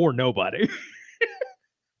conversations for nobody.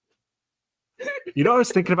 You know what I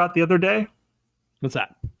was thinking about the other day? What's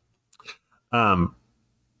that?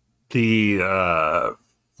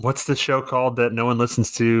 What's the show called that no one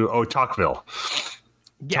listens to? Oh, Talkville.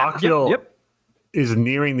 Yeah, Talkville is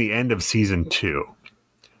nearing the end of season 2.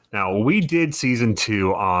 Now, we did season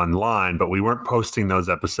 2 online, but we weren't posting those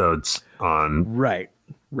episodes on right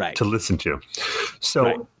to listen to.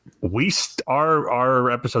 So our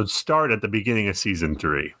episodes start at the beginning of season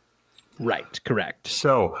 3. Right, correct.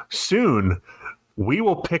 So soon we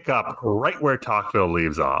will pick up right where Talkville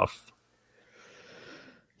leaves off.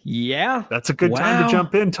 Yeah. That's a good time to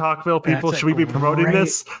jump in, Talkville people. Should we be promoting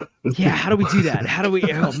this? Yeah, how do we do that? How do we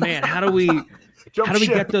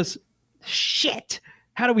get those shit?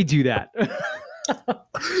 How do we do that?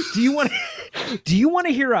 Do you want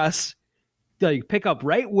to hear us pick up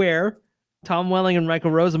right where Tom Welling and Michael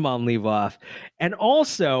Rosenbaum leave off, and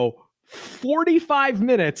also 45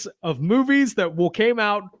 minutes of movies that came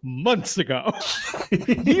out months ago,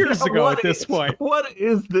 years ago at this point? What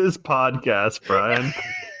is this podcast, Brian?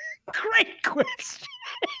 Great question.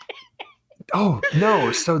 Oh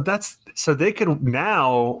no! So they can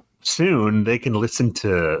now soon they can listen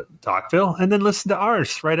to Talkville and then listen to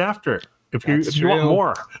ours right after. If you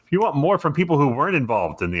want more from people who weren't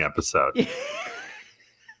involved in the episode.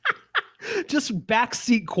 Just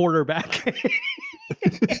backseat quarterback.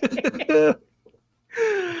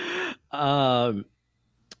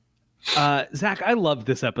 Zach, I loved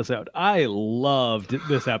this episode.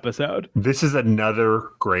 This is another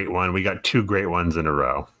great one. We got 2 great ones in a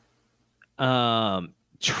row.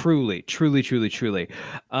 Truly.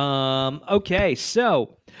 Okay,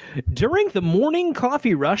 so during the morning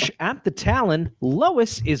coffee rush at the Talon,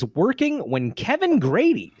 Lois is working when Kevin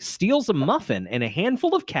Grady steals a muffin and a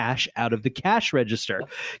handful of cash out of the cash register.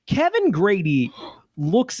 Kevin Grady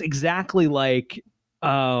looks exactly like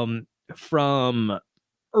from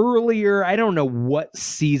earlier, I don't know what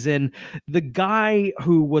season, the guy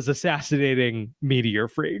who was assassinating Meteor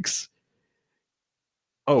Freaks.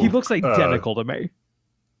 Oh, He looks identical to me.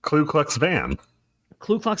 Ku Klux Van.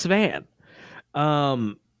 Ku Klux Van.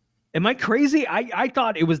 Am I crazy? I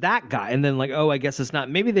thought it was that guy, and then like, oh, I guess it's not.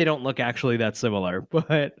 Maybe they don't look actually that similar,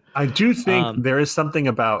 but I do think there is something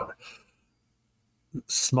about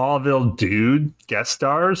Smallville dude guest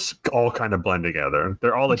stars all kind of blend together.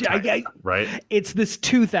 They're all Italian, right? It's this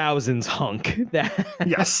 2000s hunk that.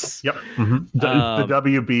 Yes. Yep. Mm-hmm. The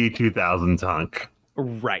WB 2000s hunk.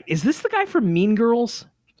 Right. Is this the guy from Mean Girls?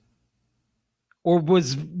 Or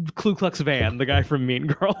was Ku Klux Van the guy from Mean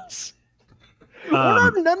Girls? Or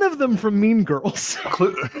are none of them from Mean Girls?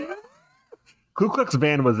 Ku Klux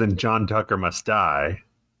Van was in John Tucker Must Die.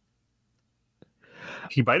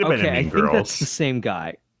 He might have been in Mean Girls. I think that's the same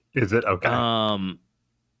guy. Is it? Okay.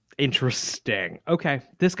 Interesting. Okay.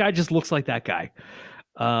 This guy just looks like that guy.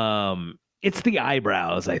 It's the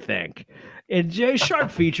eyebrows, I think. And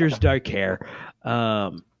sharp features, dark hair.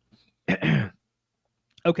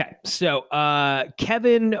 Okay, so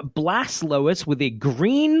Kevin blasts Lois with a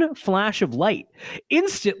green flash of light.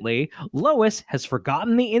 Instantly, Lois has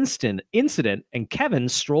forgotten the incident, and Kevin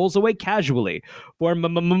strolls away casually for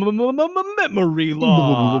memory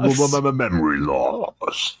loss. Memory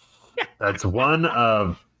loss. That's one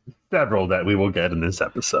of several that we will get in this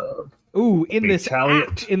episode. Ooh, in this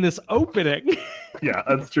opening. Yeah,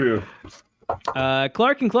 that's true.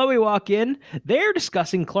 Clark and Chloe walk in. They're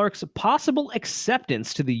discussing Clark's possible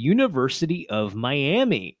acceptance to the University of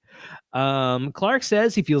Miami. Clark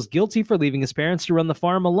says he feels guilty for leaving his parents to run the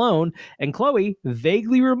farm alone, and Chloe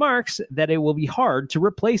vaguely remarks that it will be hard to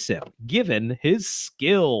replace him, given his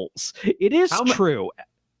skills. It is true.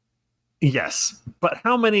 Yes, but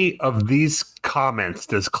how many of these comments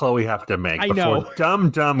does Chloe have to make before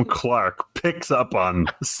dumb Clark picks up on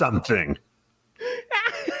something?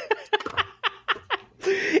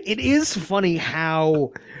 It is funny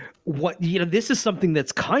how this is something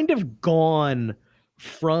that's kind of gone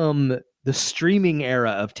from the streaming era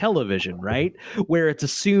of television, right? Where it's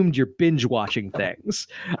assumed you're binge watching things.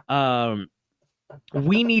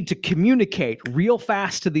 We need to communicate real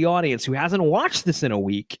fast to the audience who hasn't watched this in a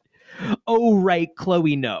week. Oh, right.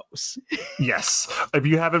 Chloe knows. Yes. If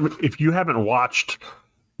you haven't watched,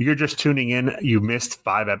 you're just tuning in. You missed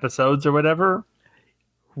 5 episodes or whatever.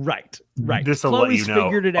 Right. Chloe's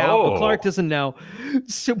figured it out, but Clark doesn't know.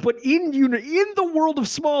 So, but in the world of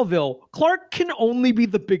Smallville, Clark can only be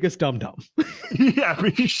the biggest dum-dum. Yeah, I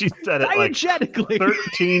mean, she said it like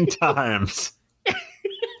 13 times.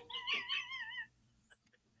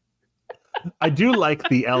 I do like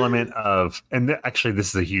the element of, and actually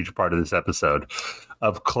this is a huge part of this episode,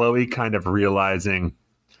 of Chloe kind of realizing,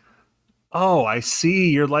 oh, I see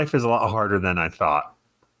your life is a lot harder than I thought.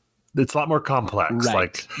 It's a lot more complex. Right.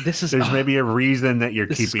 Like there's maybe a reason that you're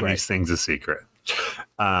keeping these things a secret.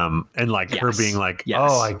 And like her being like,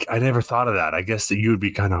 oh, I never thought of that. I guess that you would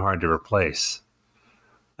be kind of hard to replace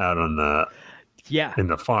out on the in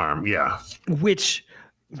the farm. Yeah. Which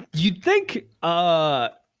you'd think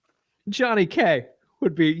Johnny K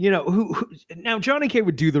would be, who now Johnny K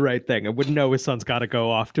would do the right thing and would know his son's got to go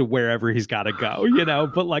off to wherever he's got to go,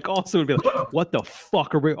 but like also would be like, what the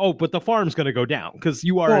fuck are we? Oh, but the farm's going to go down because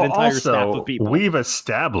you are an entire staff of people. We've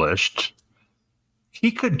established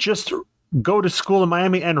he could just go to school in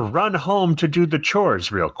Miami and run home to do the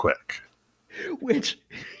chores real quick. Which,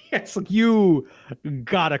 yes, like you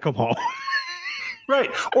gotta come home. Right.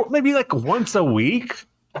 Or maybe like once a week.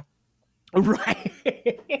 Right.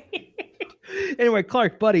 Anyway,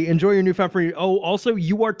 Clark, buddy, enjoy your newfound freedom. Oh, also,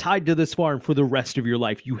 you are tied to this farm for the rest of your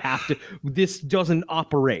life. You have to. This doesn't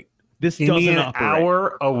operate. This you doesn't need an operate.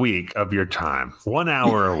 Hour a week of your time. 1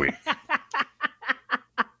 hour a week.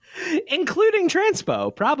 Including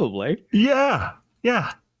transpo, probably. Yeah.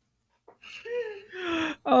 Yeah.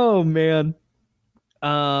 Oh, man.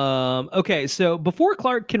 Okay, so before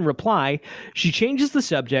Clark can reply, she changes the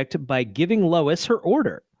subject by giving Lois her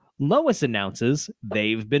order. Lois announces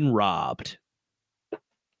they've been robbed.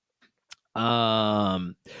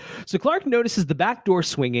 So Clark notices the back door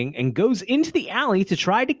swinging and goes into the alley to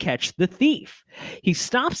try to catch the thief. He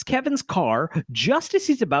stops Kevin's car just as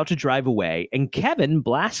he's about to drive away, and Kevin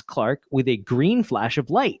blasts Clark with a green flash of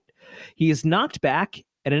light. He is knocked back,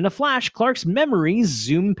 and in a flash, Clark's memories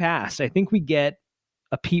zoom past. I think we get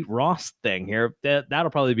a Pete Ross thing here. That'll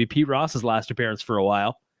probably be Pete Ross's last appearance for a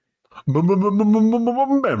while. Memory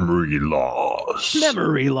loss.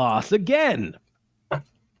 Memory loss again.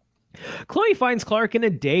 Chloe finds Clark in a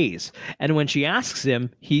daze, and when she asks him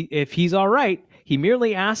if he's all right, he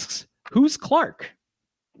merely asks, "Who's Clark?"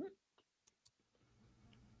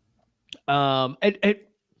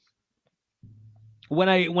 when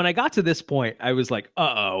I got to this point, I was like,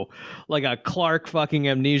 uh-oh, like a Clark fucking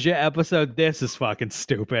amnesia episode. This is fucking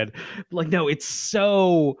stupid. Like, no, it's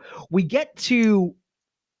so we get to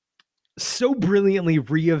so brilliantly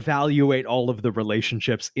reevaluate all of the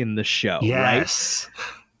relationships in the show, Yes.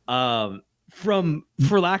 right? From,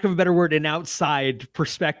 for lack of a better word, an outside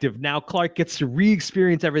perspective. Now Clark gets to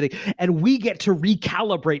re-experience everything, and we get to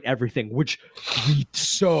recalibrate everything, which we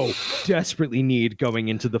so desperately need going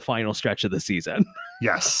into the final stretch of the season.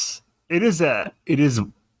 Yes. It is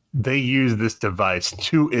they use this device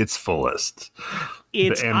to its fullest.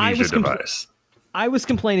 The amnesia device. I was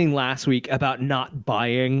complaining last week about not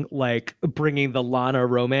buying, like, bringing the Lana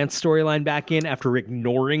romance storyline back in after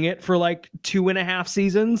ignoring it for like 2.5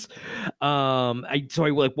 seasons. I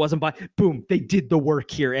like wasn't buying. Boom, they did the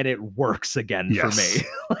work here, and it works again for me.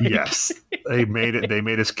 Like, yes, they made it. They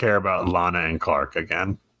made us care about Lana and Clark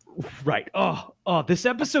again. Right. Oh, this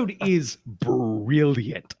episode is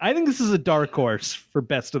brilliant. I think this is a dark horse for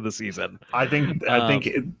best of the season. I think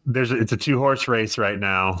it's a 2-horse race right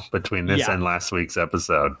now between this and last week's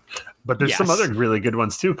episode. But there's some other really good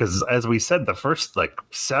ones too, because as we said, the first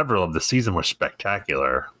several of the season were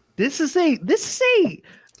spectacular. This is a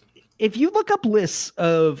if you look up lists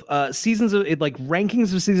of seasons of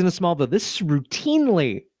rankings of season of Smallville, this is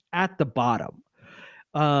routinely at the bottom.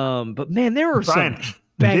 But man, there are some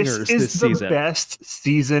bangers this season. This is the best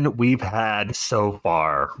season we've had so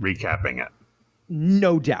far, recapping it.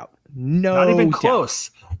 No doubt. Not even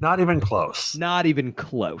close. Not even close. Not even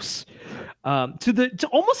close. To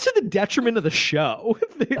almost to the detriment of the show,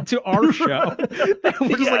 to our show. We're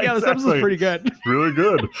just this episode's pretty good. Really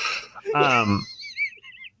good.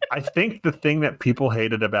 I think the thing that people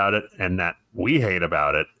hated about it and that we hate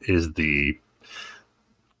about it is the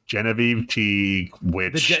Genevieve Teague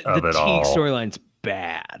witch of it all. The Teague storyline's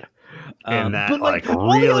bad. And that but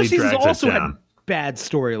really drags it down. Had bad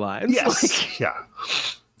storylines. Yes. Yeah.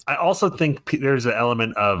 I also think there's an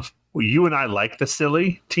element of you and I like the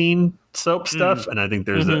silly teen soap stuff, and I think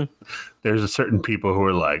there's a certain people who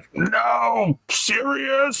are like, no,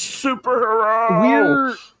 serious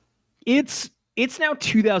superhero. It's now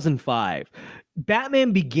 2005.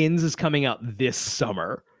 Batman Begins is coming out this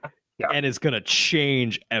summer, and is going to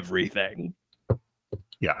change everything.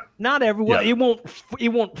 Yeah, not everyone. Yeah.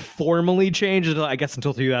 It won't formally change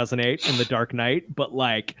until 2008 in The Dark Knight, but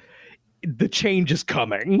the change is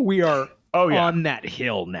coming. We are on that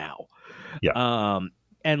hill now. Yeah.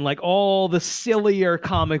 And all the sillier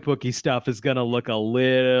comic booky stuff is gonna look a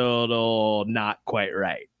little not quite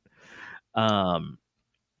right.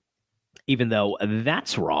 Even though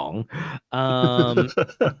that's wrong.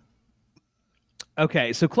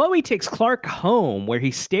 Okay, so Chloe takes Clark home, where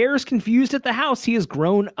he stares confused at the house he has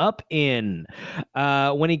grown up in.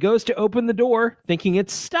 When he goes to open the door, thinking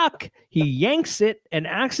it's stuck, he yanks it and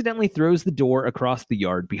accidentally throws the door across the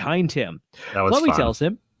yard behind him. Chloe tells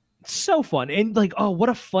him, it's so fun. And what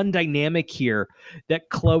a fun dynamic here that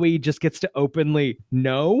Chloe just gets to openly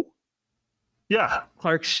know. Yeah.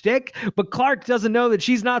 Clark's shtick, but Clark doesn't know that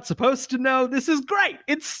she's not supposed to know. This is great.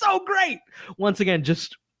 It's so great. Once again,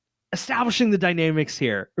 just establishing the dynamics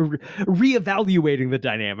here, reevaluating the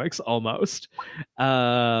dynamics almost.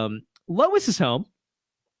 Lois is home,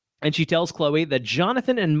 and she tells Chloe that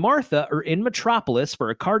Jonathan and Martha are in Metropolis for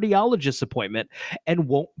a cardiologist appointment and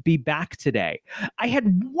won't be back today. I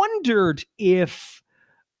had wondered if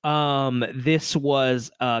this was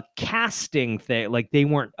a casting thing, they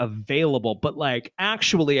weren't available, but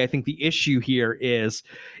actually I think the issue here is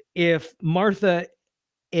if Martha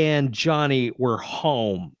and Johnny were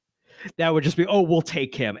home, that would just be, we'll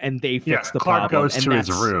take him, and they fix the Clark problem. Goes to his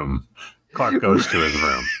room. Clark goes to his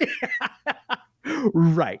room.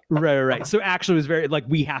 Right. So actually it was very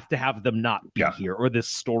we have to have them not be here, or this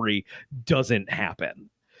story doesn't happen.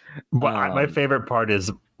 But my favorite part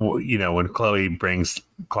is, when Chloe brings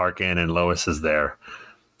Clark in and Lois is there,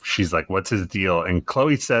 she's like, what's his deal? And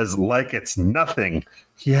Chloe says, it's nothing.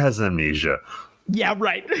 He has amnesia. Yeah,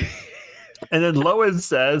 right. And then Lois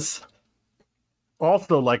says,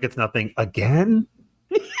 also it's nothing again.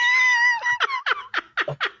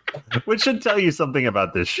 Which should tell you something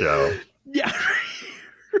about this show. Yeah.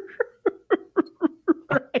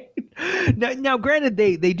 Right. Now, granted,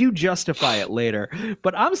 they do justify it later,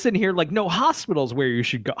 but I'm sitting here no, hospitals where you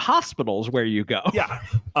should go. Hospitals where you go. Yeah,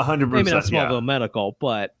 100%. Maybe not Smallville Medical,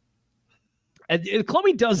 but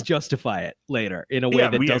Chloe does justify it later in a way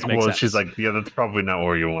that does make sense. She's that's probably not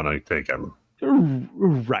where you want to take him.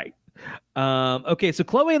 Right. Okay, so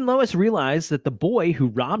Chloe and Lois realize that the boy who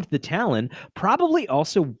robbed the Talon probably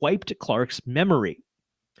also wiped Clark's memory.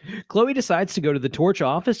 Chloe decides to go to the Torch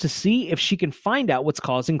office to see if she can find out what's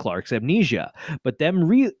causing Clark's amnesia, but then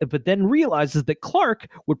realizes that Clark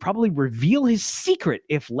would probably reveal his secret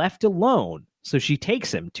if left alone, so she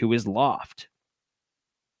takes him to his loft.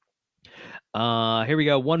 Here we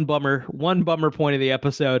go. One bummer point of the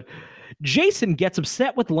episode. Jason gets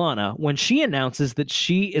upset with Lana when she announces that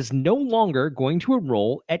she is no longer going to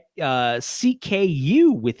enroll at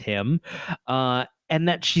CKU with him, and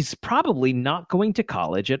that she's probably not going to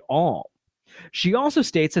college at all. She also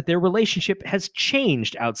states that their relationship has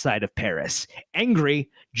changed outside of Paris. Angry,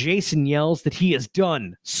 Jason yells that he has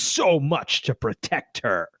done so much to protect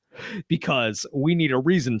her, because we need a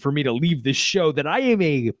reason for me to leave this show that I am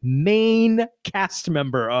a main cast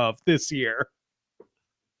member of this year.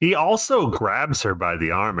 He also grabs her by the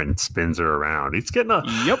arm and spins her around. He's getting a...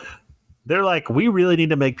 Yep. They're like, we really need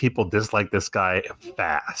to make people dislike this guy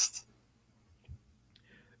fast.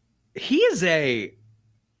 He is a...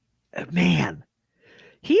 Man.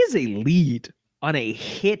 He is a lead on a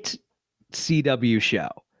hit CW show.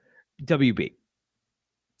 WB.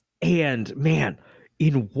 And, man...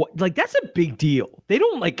 in what, like, that's a big deal. They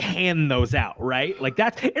don't like hand those out, right? Like,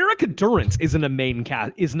 that's Erica Durance is not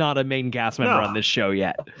a main cast member on this show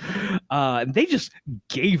yet. They just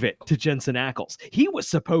gave it to Jensen Ackles. He was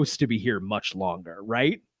supposed to be here much longer,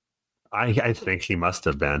 right? I think he must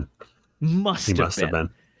have been. Must have been.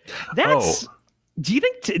 That's. Do you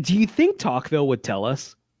think Talkville would tell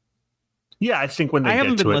us? Yeah, I think when they I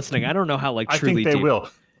haven't get been to listening. I don't know how I think they will.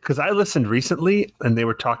 Because I listened recently, and they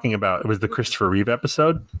were talking about, it was the Christopher Reeve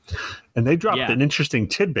episode, and they dropped an interesting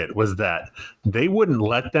tidbit, was that they wouldn't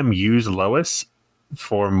let them use Lois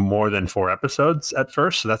for more than 4 episodes at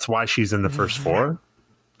first, so that's why she's in the first 4.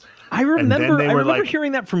 I remember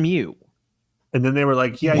hearing that from you. And then they were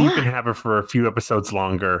like, yeah, you can have her for a few episodes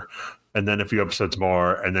longer, and then a few episodes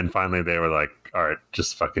more, and then finally they were like, all right,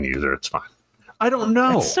 just fucking use her, it's fine. I don't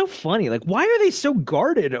know. It's so funny. Like, why are they so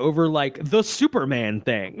guarded over like the Superman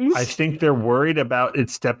things? I think they're worried about it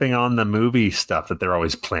stepping on the movie stuff that they're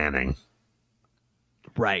always planning.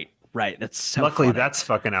 Right. That's so luckily funny. That's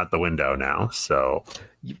fucking out the window now. So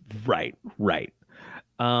right.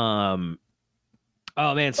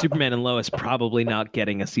 Oh man, Superman and Lois probably not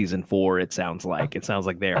getting a season 4. It sounds like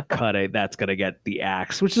they're cutting. That's gonna get the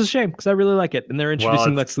axe, which is a shame because I really like it, and they're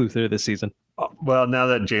introducing Lex Luthor this season. Well, now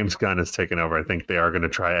that James Gunn has taken over, I think they are going to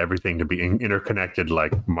try everything to be interconnected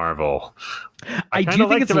like Marvel. I do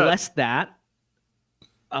think it's less that.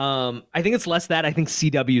 I think it's less that. I think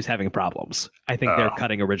CW is having problems. I think they're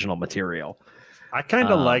cutting original material. I kind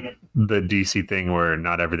of like the DC thing where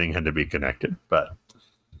not everything had to be connected, but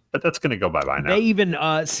that's going to go bye-bye now. They even,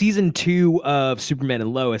 season 2 of Superman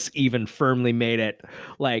and Lois even firmly made it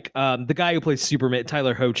like the guy who plays Superman,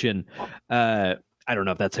 Tyler Hoechlin, I don't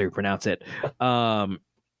know if that's how you pronounce it.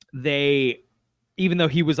 Even though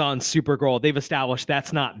he was on Supergirl, they've established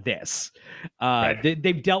that's not this. Right.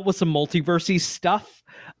 They've dealt with some multiversy stuff.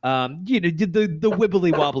 The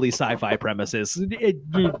wibbly wobbly sci-fi premises.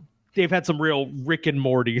 They've had some real Rick and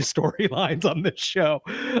Morty storylines on this show.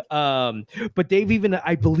 But they've even,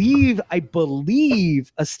 I believe,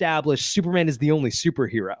 established Superman is the only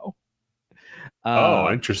superhero.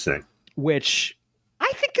 Interesting. Which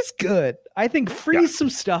I think is good. I think frees some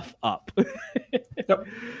stuff up. Yep.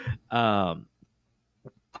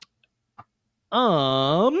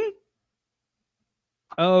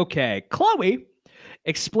 Okay. Chloe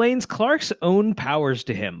explains Clark's own powers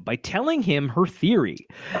to him by telling him her theory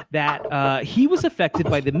that he was affected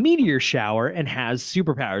by the meteor shower and has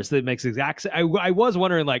superpowers. That makes exact sense. I was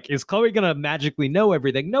wondering, like, is Chloe gonna magically know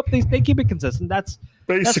everything? Nope, they keep it consistent. That's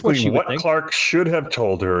basically what Clark should have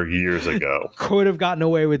told her years ago. Could have gotten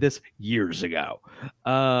away with this years ago.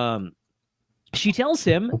 She tells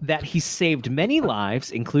him that he saved many lives,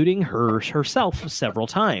 including herself several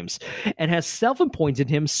times, and has self-appointed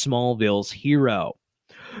him Smallville's hero.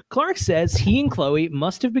 Clark says he and Chloe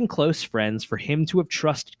must have been close friends for him to have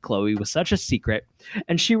trusted Chloe with such a secret,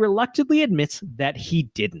 and she reluctantly admits that he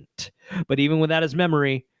didn't. But even without his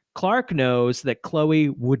memory, Clark knows that Chloe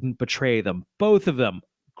wouldn't betray them. Both of them,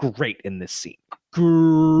 great in this scene.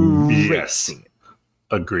 Great scene.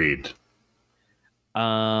 Agreed.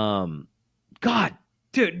 God,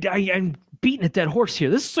 dude, I'm beating a dead horse here.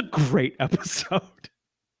 This is a great episode.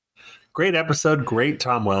 Great episode. Great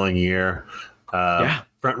Tom Welling year.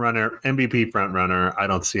 Front runner, MVP front runner. I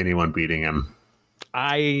don't see anyone beating him.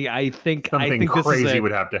 I think something crazy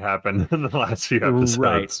would have to happen in the last few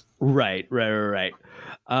episodes. Right.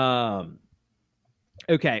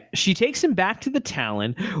 Okay, she takes him back to the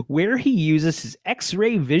Talon, where he uses his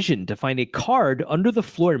X-ray vision to find a card under the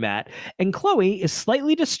floor mat, and Chloe is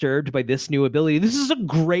slightly disturbed by this new ability. This is a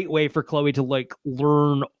great way for Chloe to like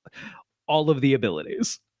learn all of the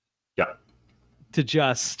abilities. Yeah. To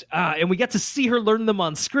just and we get to see her learn them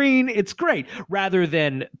on screen. It's great, rather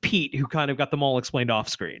than Pete, who kind of got them all explained off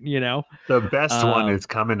screen. You know, the best one is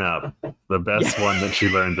coming up. The best one that she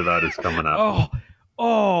learned about is coming up.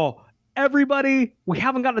 Oh. Everybody, we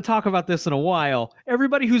haven't gotten to talk about this in a while.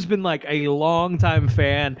 Everybody who's been like a longtime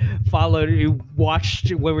fan, watched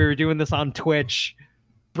when we were doing this on Twitch,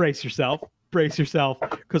 brace yourself,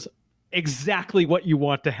 because exactly what you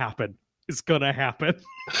want to happen is gonna happen.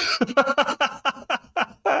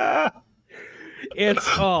 It's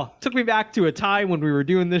took me back to a time when we were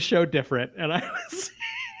doing this show different, and I was.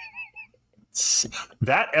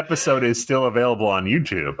 That episode is still available on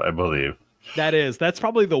YouTube, I believe. That's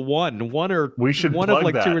probably the one or we should one plug of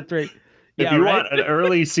like that. 2 or 3. If you want an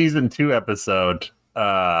early season 2 episode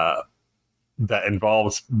that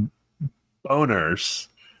involves boners,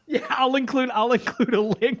 yeah, I'll include a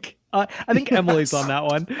link. I think Emily's on that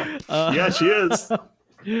one. Yeah, she is.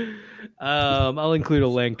 I'll include a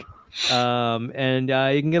link, and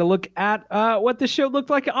you can get a look at what the show looked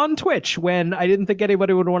like on Twitch when I didn't think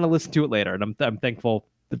anybody would want to listen to it later, and I'm thankful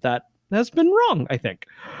that has been wrong, I think.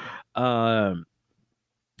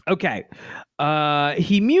 Okay.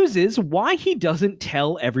 He muses why he doesn't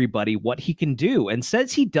tell everybody what he can do, and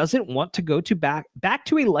says he doesn't want to go back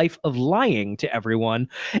to a life of lying to everyone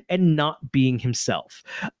and not being himself.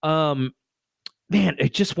 Man,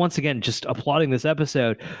 it just, once again, just applauding this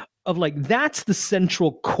episode of like, that's the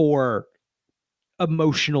central core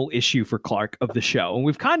emotional issue for Clark of the show, and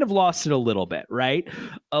we've kind of lost it a little bit, right?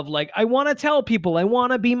 Of like, I want to tell people, I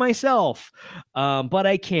want to be myself, but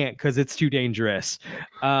I can't because it's too dangerous.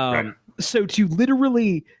 Right. So to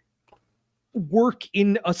literally work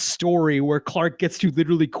in a story where Clark gets to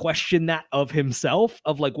literally question that of himself,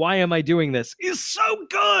 of like, why am I doing this, is so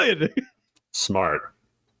good. Smart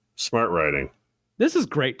writing. This is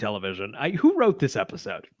great television. Who wrote this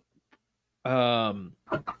episode?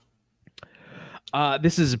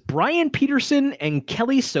 This is Brian Peterson and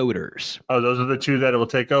Kelly Soders. Oh, those are the two that will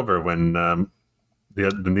take over when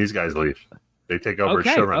these guys leave. They take over as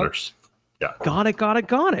showrunners. Yeah. Got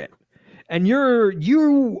it. And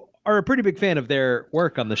you are a pretty big fan of their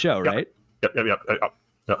work on the show, right?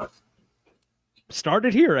 Yep.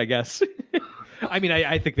 Started here, I guess. I mean,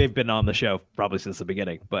 I think they've been on the show probably since the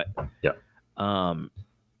beginning, but yeah.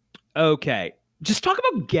 Okay. Just talk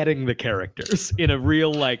about getting the characters in a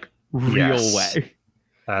real way.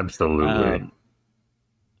 Absolutely.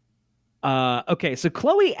 Okay, so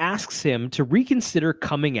Chloe asks him to reconsider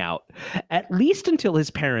coming out, at least until his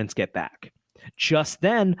parents get back. Just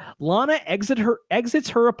then, Lana exits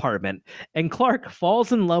her apartment, and Clark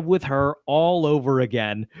falls in love with her all over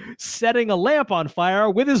again, setting a lamp on fire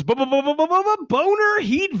with his boner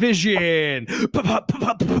heat vision.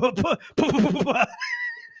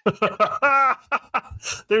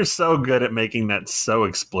 They're so good at making that so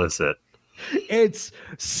explicit. It's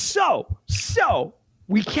so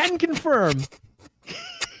we can confirm.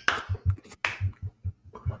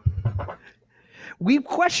 We've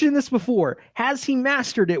questioned this before. Has he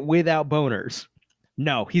mastered it without boners?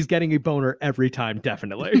 No, he's getting a boner every time,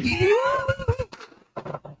 definitely.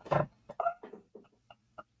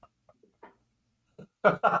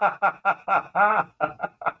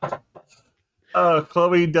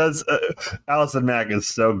 Chloe does. Allison Mack is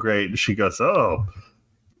so great. She goes,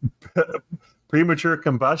 premature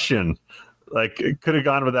combustion. Like, it could have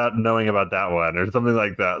gone without knowing about that one, or something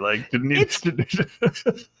like that. Like, didn't need.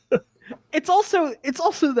 It's also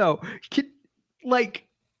though, like,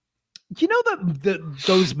 you know,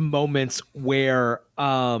 those moments where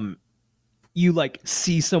you like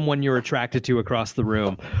see someone you're attracted to across the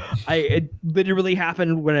room. It literally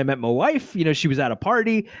happened when I met my wife. You know, she was at a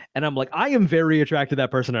party, and I'm like, I am very attracted to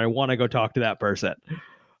that person, and I want to go talk to that person.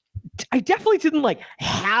 I definitely didn't like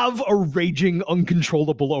have a raging,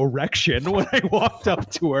 uncontrollable erection when I walked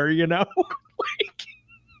up to her. You know, like.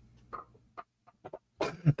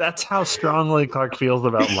 That's how strongly Clark feels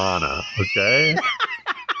about Lana, okay?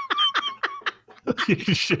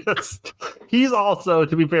 He's also,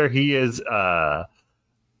 to be fair, he is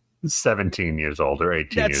 17 years old or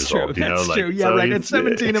 18 years old. That's true. Yeah, so right. At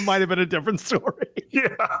 17, it might have been a different story.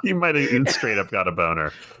 Yeah, he might have straight up got a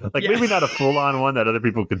boner. Like, maybe not a full-on one that other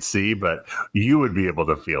people could see, but you would be able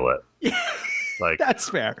to feel it. Yeah. Like, that's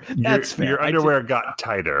fair. That's fair. Your underwear got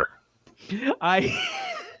tighter. I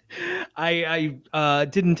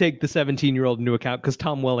didn't take the 17-year-old into account because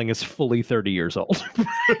Tom Welling is fully 30 years old.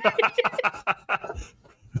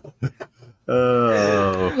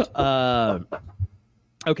 Oh.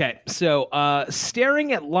 Okay, so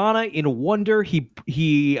staring at Lana in wonder, he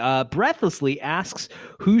breathlessly asks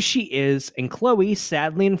who she is, and Chloe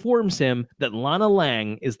sadly informs him that Lana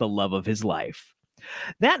Lang is the love of his life.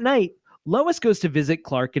 That night, Lois goes to visit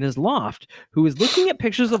Clark in his loft, who is looking at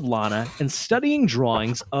pictures of Lana and studying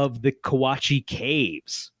drawings of the Kawachi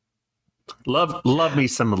Caves. Love me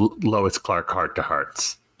some Lois Clark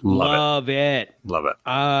heart-to-hearts. Love it. Love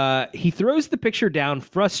it. He throws the picture down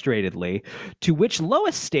frustratedly, to which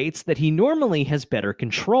Lois states that he normally has better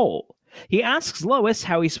control. He asks Lois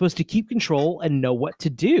how he's supposed to keep control and know what to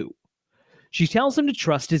do. She tells him to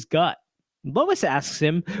trust his gut. Lois asks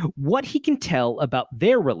him what he can tell about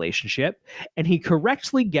their relationship, and he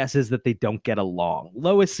correctly guesses that they don't get along.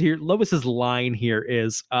 Lois's line here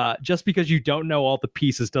is, just because you don't know all the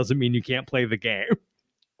pieces doesn't mean you can't play the game.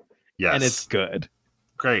 Yes. And it's good.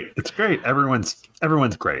 Great. It's great. Everyone's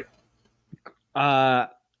great.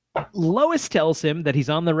 Lois tells him that he's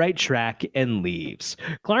on the right track and leaves.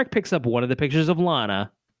 Clark picks up one of the pictures of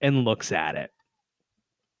Lana and looks at it.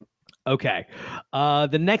 Okay.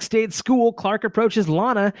 The next day at school, Clark approaches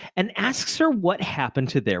Lana and asks her what happened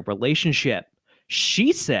to their relationship.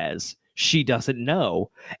 She says she doesn't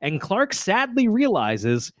know, and Clark sadly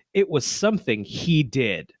realizes it was something he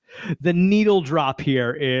did. The needle drop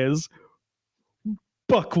here is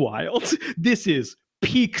buck wild. This is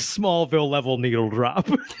peak Smallville level needle drop.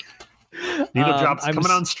 Needle drops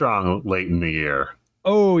coming on strong late in the year.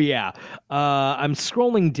 Oh yeah. I'm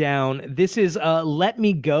scrolling down. This is Let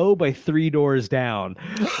Me Go by Three Doors Down.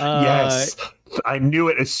 Yes. I knew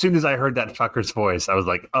it as soon as I heard that fucker's voice. I was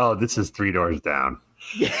like, oh, this is Three Doors Down.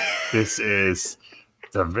 This is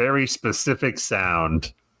a very specific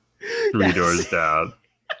sound. Three Doors Down.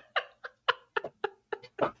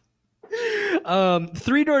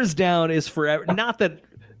 Three Doors Down is forever. Not that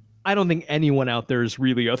I don't think anyone out there is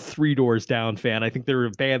really a Three Doors Down fan. I think they're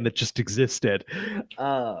a band that just existed.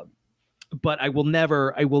 But I will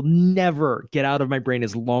never get out of my brain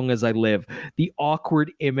as long as I live the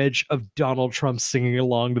awkward image of Donald Trump singing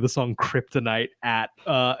along to the song Kryptonite at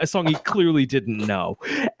a song he clearly didn't know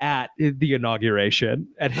at the inauguration,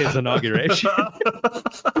 at his inauguration.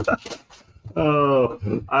 Oh,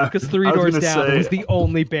 because Three Doors Down was the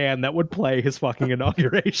only band that would play his fucking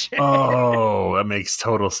inauguration. Oh, that makes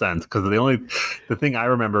total sense. Because the thing I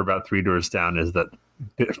remember about Three Doors Down is that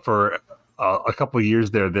for a couple of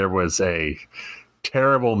years there was a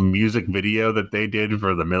terrible music video that they did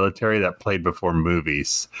for the military that played before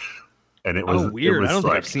movies, and it was weird. It was I don't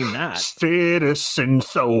like, think I've seen that. Citizen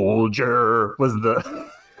Soldier was the.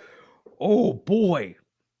 Oh boy.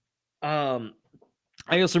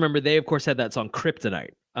 I also remember they, of course, had that song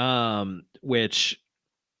Kryptonite, which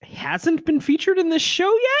hasn't been featured in this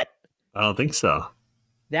show yet. I don't think so.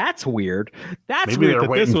 That's weird. That's Maybe weird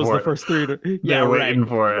that this was the first three. They're waiting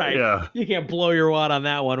for it. Right. Yeah. You can't blow your wad on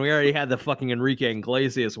that one. We already had the fucking Enrique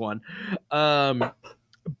Iglesias one. So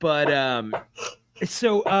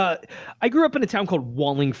I grew up in a town called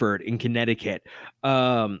Wallingford in Connecticut.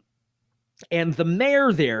 And the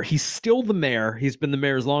mayor there, he's still the mayor. He's been the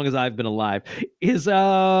mayor as long as I've been alive. Is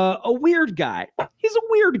a weird guy. He's a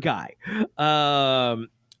weird guy.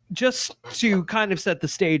 Just to kind of set the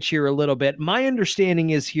stage here a little bit, my understanding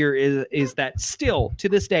is that still to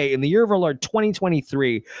this day, in the year of our Lord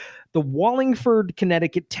 2023, the Wallingford,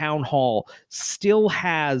 Connecticut Town Hall still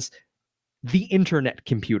has the internet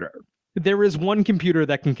computer. There is one computer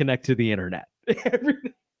that can connect to the internet.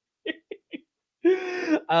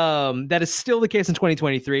 That is still the case in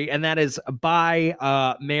 2023, and that is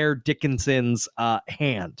by Mayor Dickinson's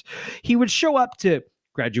hand. He would show up to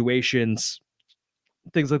graduations,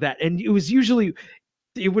 things like that, and it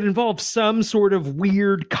would involve some sort of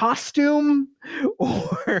weird costume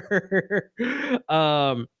or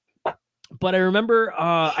but I remember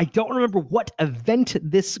I don't remember what event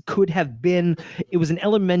this could have been. It was an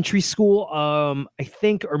elementary school, I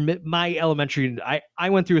think, or my elementary. I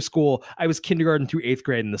went through a school. I was kindergarten through 8th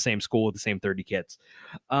grade in the same school with the same 30 kids.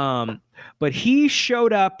 But he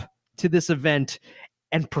showed up to this event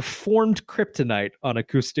and performed Kryptonite on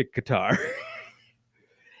acoustic guitar.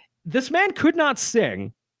 This man could not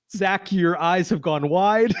sing. Zach, your eyes have gone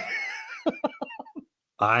wide.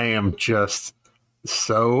 I am just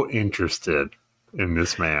so interested in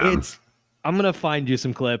this man. I'm gonna find you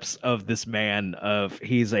some clips of this man.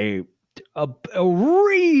 He's a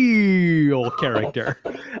real character,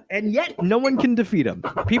 and yet no one can defeat him.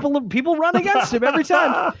 People run against him every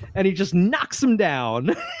time, and he just knocks them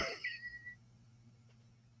down.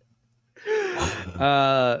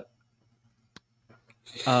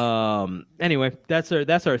 Anyway, that's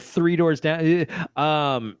our Three Doors Down.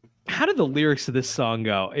 How did the lyrics of this song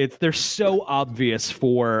go? They're so obvious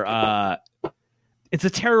for it's a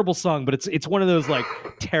terrible song, but it's one of those like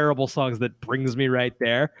terrible songs that brings me right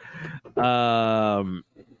there. I'm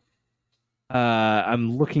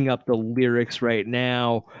looking up the lyrics right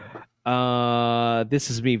now. This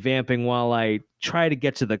is me vamping while I try to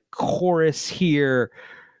get to the chorus here.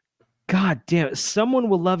 God damn it. Someone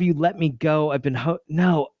will love you. Let me go. I've been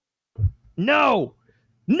no.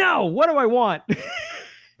 What do I want?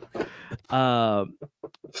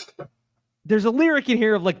 There's a lyric in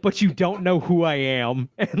here of like, but you don't know who I am.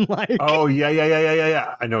 And like, oh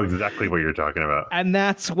yeah. I know exactly what you're talking about. And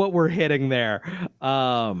that's what we're hitting there.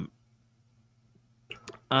 I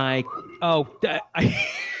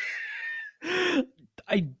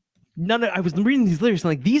was reading these lyrics and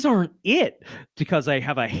like these aren't it, because I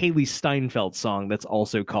have a Haley Steinfeld song that's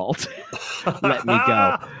also called Let Me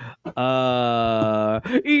Go.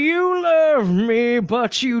 You love me,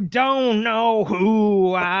 but you don't know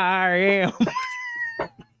who I am.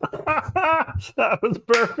 That was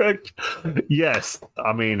perfect. Yes.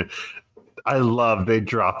 I mean, I love they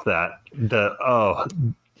dropped that.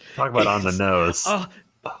 Talk about on the nose.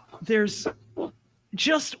 There's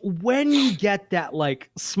just when you get that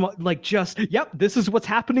like yep, this is what's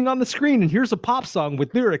happening on the screen, and here's a pop song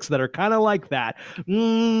with lyrics that are kind of like that.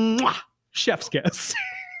 Mwah! Chef's kiss.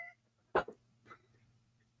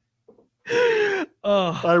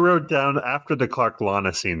 I wrote down after the Clark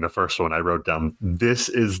Lana scene, the first one, I wrote down, this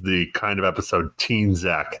is the kind of episode Teen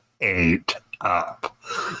Zach ate up.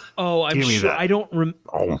 Oh, I'm sure. That. I don't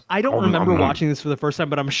remember watching this for the first time,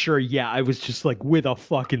 but I'm sure. Yeah, I was just like with a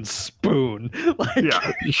fucking spoon. Like,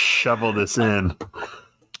 yeah, shovel this in.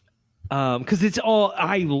 Because it's all.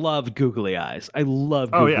 I love googly eyes. I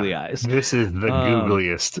love googly eyes. This is the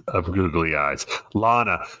googliest of googly eyes.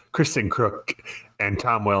 Lana, Kristen Crook, and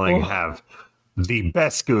Tom Welling have the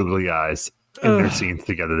best googly eyes in their scenes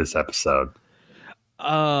together this episode.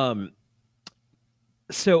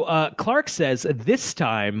 So Clark says this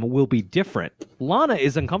time will be different. Lana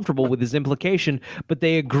is uncomfortable with his implication, but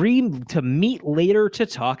they agree to meet later to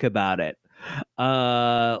talk about it.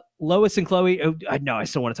 Lois and Chloe. Oh, no, I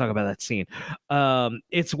still want to talk about that scene.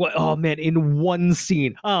 It's what? Oh man, in one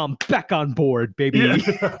scene, I'm back on board, baby.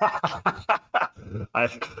 Yeah.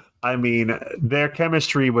 I mean, their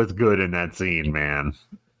chemistry was good in that scene, man.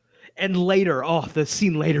 And later, the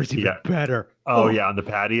scene later is even better. Oh, yeah, on the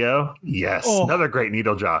patio. Yes, another great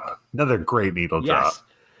needle drop. Drop.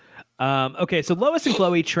 Okay, so Lois and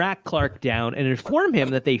Chloe track Clark down and inform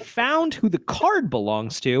him that they found who the card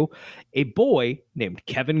belongs to, a boy named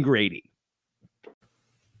Kevin Grady.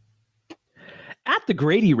 At the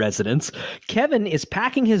Grady residence, Kevin is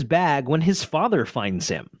packing his bag when his father finds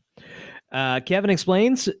him. Kevin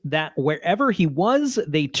explains that wherever he was,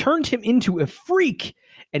 they turned him into a freak,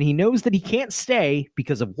 and he knows that he can't stay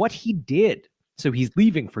because of what he did, so he's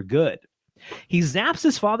leaving for good. He zaps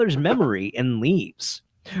his father's memory and leaves.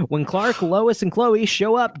 When Clark, Lois, and Chloe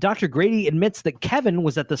show up, Dr. Grady admits that Kevin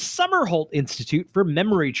was at the Summerholt Institute for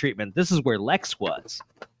memory treatment. This is where Lex was.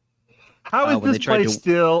 How is this place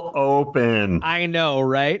still open? I know,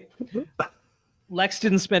 right? Lex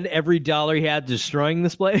didn't spend every dollar he had destroying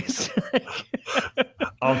this place.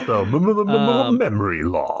 Also, memory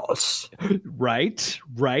loss. Right.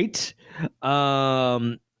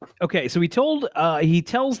 Okay, so he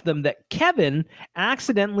tells them that Kevin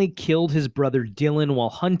accidentally killed his brother Dylan while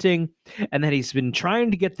hunting, and that he's been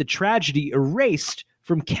trying to get the tragedy erased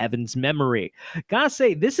from Kevin's memory. Gotta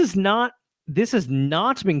say, this has not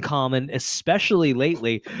been common, especially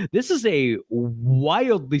lately. This is a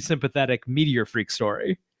wildly sympathetic Meteor Freak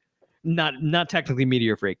story. Not technically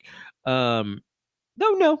Meteor Freak. Meteor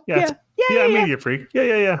Freak.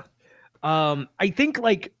 Yeah. I think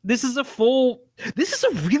like this is a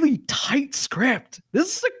really tight script.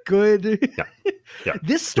 This is a good. Yeah.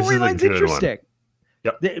 This storyline's interesting.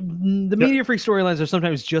 Yep. The Meteor Freak storylines are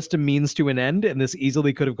sometimes just a means to an end, and this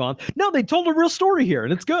easily could have gone. No, they told a real story here,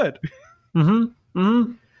 and it's good.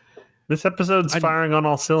 This episode's firing on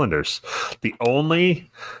all cylinders. The only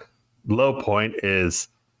low point is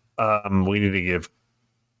we need to give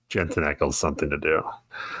Jensen Ackles something to do.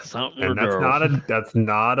 That's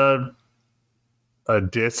not a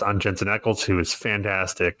diss on Jensen Ackles, who is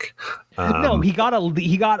fantastic. No, he got a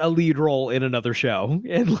lead role in another show,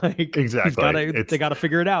 and like exactly, they got to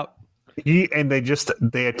figure it out. They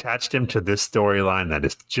attached him to this storyline that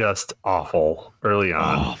is just awful early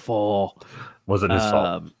on. Awful. Wasn't his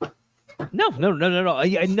fault. No.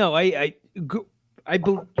 I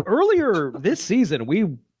earlier this season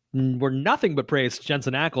we were nothing but praise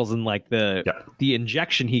Jensen Ackles and like the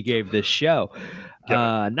injection he gave this show.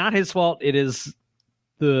 Not his fault. It is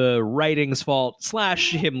the writing's fault /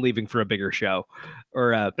 him leaving for a bigger show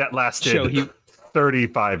or that lasted show he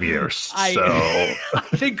 35 years. I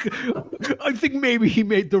think maybe he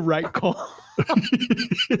made the right call.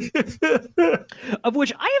 Of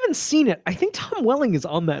which I haven't seen it. I think Tom Welling is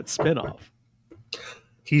on that spinoff.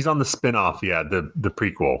 He's on the spinoff, the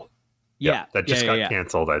prequel. Yeah, that just got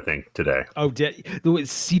canceled, I think, today. Oh,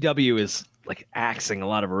 CW is like axing a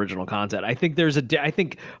lot of original content. I think I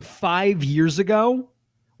think 5 years ago,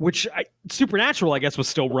 which Supernatural, I guess, was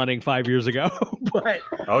still running 5 years ago. But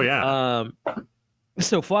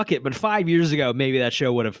so fuck it. But 5 years ago, maybe that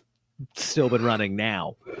show would have still been running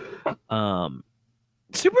now.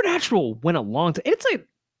 Supernatural went a long time.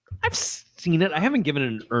 I've seen it. I haven't given it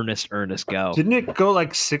an earnest go. Didn't it go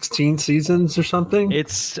like 16 seasons or something?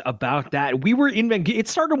 It's about that. We were in it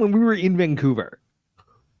started when we were in Vancouver.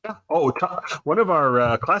 Yeah. Oh, one of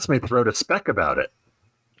our classmates wrote a spec about it.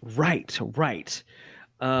 Right. 15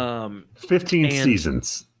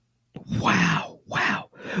 seasons. Wow.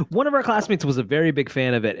 One of our classmates was a very big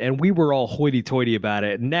fan of it, and we were all hoity-toity about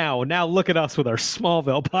it. Now look at us with our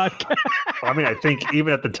Smallville podcast. I mean, I think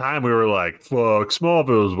even at the time we were like, "Fuck,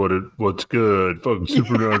 Smallville's what's good. Fucking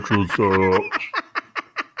Supernatural sucks."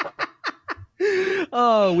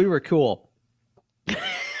 Oh, we were cool.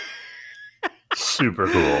 Super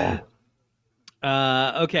cool.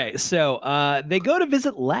 Okay, so they go to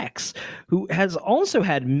visit Lex, who has also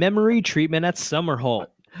had memory treatment at Summerholt.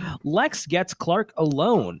 Lex gets Clark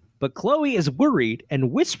alone, but Chloe is worried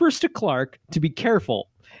and whispers to Clark to be careful.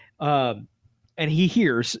 And he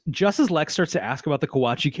hears just as Lex starts to ask about the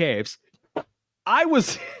Kawachi Caves. I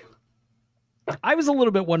was a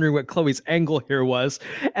little bit wondering what Chloe's angle here was,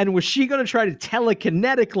 and was she going to try to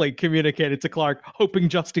telekinetically communicate it to Clark, hoping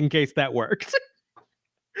just in case that worked?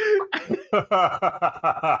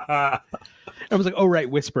 I was like, oh, right,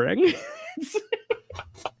 whispering.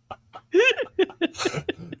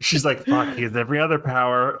 She's like, fuck, he has every other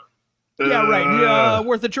power. Yeah, right. Yeah,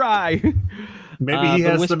 worth a try. Maybe he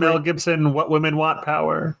has the Mel Gibson "What Women Want"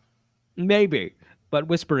 power. Maybe, but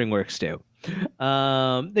whispering works too.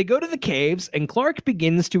 They go to the caves, and Clark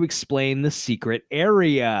begins to explain the secret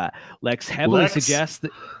area. Lex heavily suggests that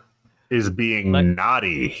is being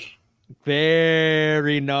naughty.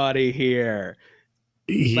 Very naughty here.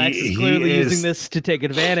 Lex is clearly using this to take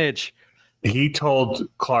advantage. He told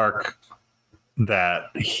Clark that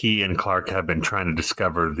he and Clark have been trying to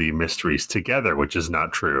discover the mysteries together, which is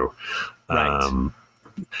not true. Right.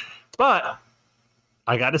 But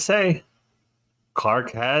I got to say, Clark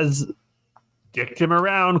has dicked him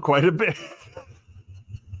around quite a bit.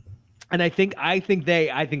 And I think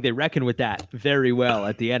they reckon with that very well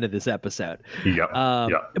at the end of this episode. Yep.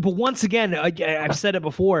 But once again, I've said it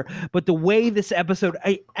before, but the way this episode,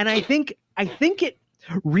 I think it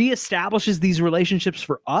reestablishes these relationships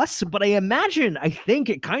for us. But I think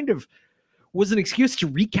it kind of was an excuse to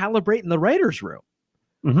recalibrate in the writers' room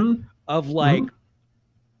of like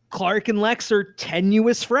Clark and Lex are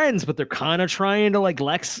tenuous friends, but they're kind of trying to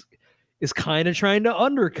Lex is kind of trying to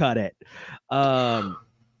undercut it. Well,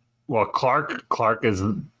 Clark is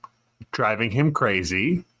driving him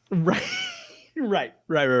crazy. Right. Yeah.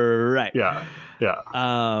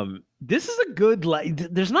 This is a good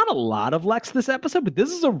there's not a lot of Lex this episode, but this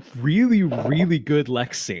is a really, really good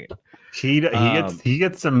Lex scene. He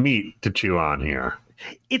gets some meat to chew on here.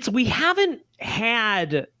 We haven't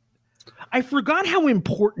had. I forgot how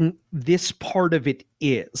important this part of it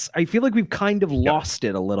is. I feel like we've kind of lost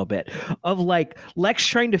it a little bit of like Lex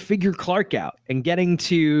trying to figure Clark out and getting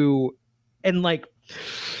to, and like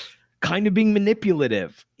kind of being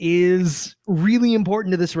manipulative is really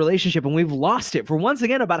important to this relationship. And we've lost it for once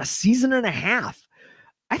again, about a season and a half.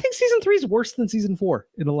 I think season 3 is worse than season 4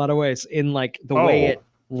 in a lot of ways, in like the way it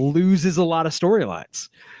loses a lot of storylines.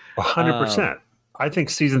 100%. I think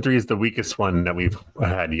season 3 is the weakest one that we've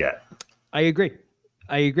had yet. I agree.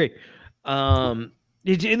 In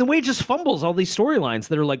the way it just fumbles all these storylines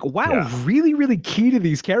that are like, wow, really, really key to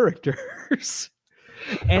these characters.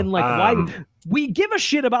 And like, why we give a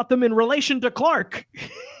shit about them in relation to Clark.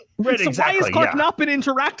 Right, so exactly, why has Clark not been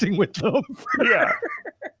interacting with them?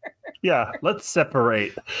 Yeah. Let's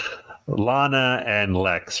separate Lana and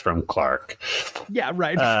Lex from Clark. Yeah,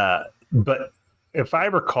 right. But if I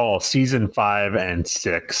recall, season 5 and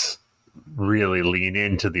 6 really lean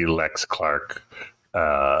into the Lex Clark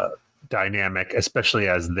dynamic, especially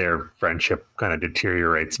as their friendship kind of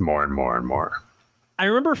deteriorates more and more and more. I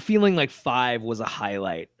remember feeling like 5 was a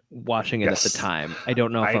highlight watching it at the Yes. time. I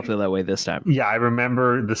don't know if I'll feel that way this time. Yeah, I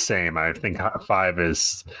remember the same. I think 5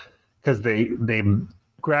 is because they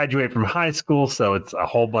graduate from high school, so it's a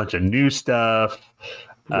whole bunch of new stuff.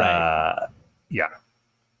 Right. Yeah.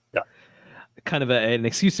 Kind of an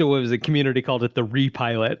excuse to what was the community called it the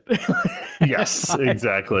repilot. Yes,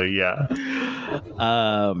 exactly. Yeah.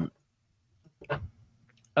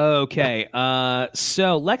 Okay.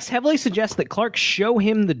 So Lex heavily suggests that Clark show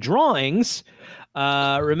him the drawings.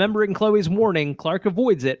 Remembering Chloe's warning, Clark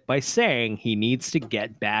avoids it by saying he needs to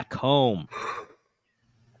get back home.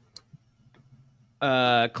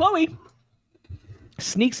 Chloe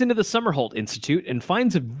sneaks into the Summerholt Institute and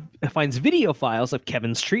finds video files of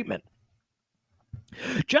Kevin's treatment.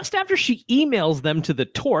 Just after she emails them to the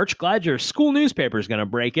Torch, glad your school newspaper is going to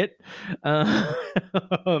break it, a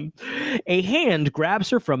hand grabs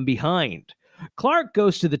her from behind. Clark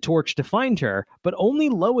goes to the Torch to find her, but only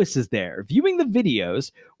Lois is there, viewing the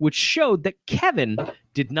videos, which showed that Kevin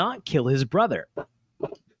did not kill his brother.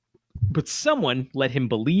 But someone let him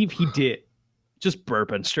believe he did. Just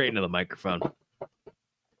burping straight into the microphone.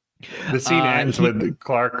 The scene ends with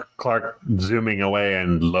Clark zooming away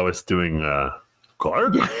and Lois doing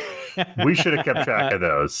Clark. We should have kept track of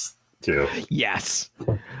those too. Yes.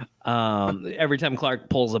 Every time Clark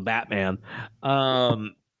pulls a Batman.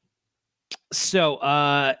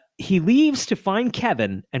 So he leaves to find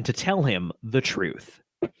Kevin and to tell him the truth.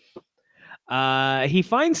 He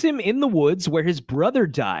finds him in the woods where his brother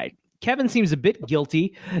died. Kevin seems a bit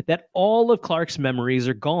guilty that all of Clark's memories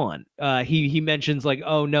are gone. He mentions like,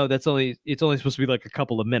 oh no, it's only supposed to be like a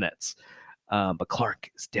couple of minutes. But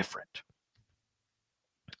Clark is different.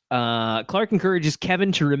 Clark encourages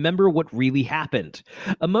Kevin to remember what really happened.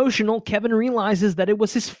 Emotional, Kevin realizes that it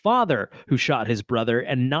was his father who shot his brother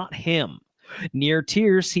and not him. Near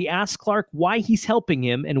tears, he asks Clark why he's helping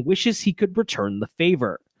him and wishes he could return the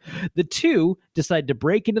favor. The two decide to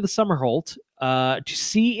break into the Summerholt to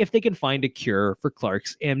see if they can find a cure for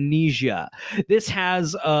Clark's amnesia. This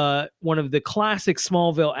has one of the classic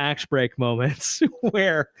Smallville axe break moments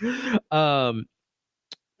where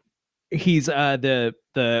he's the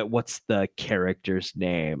what's the character's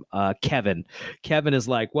name? Kevin. Kevin is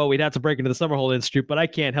like, well, we'd have to break into the Summerholt Institute, but I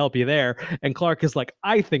can't help you there. And Clark is like,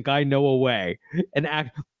 I think I know a way.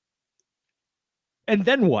 And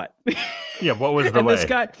then what? Yeah, what was the way?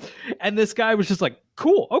 This guy was just like,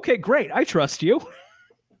 cool, okay, great, I trust you.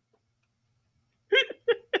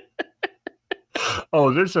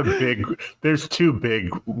 Oh, there's two big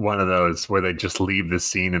one of those where they just leave the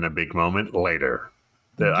scene in a big moment later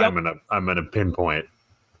that yep. I'm gonna pinpoint.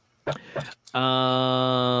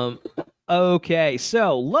 Okay,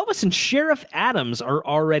 so Lois and Sheriff Adams are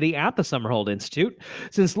already at the Summerholt Institute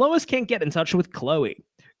since Lois can't get in touch with Chloe.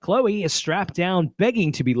 Chloe is strapped down,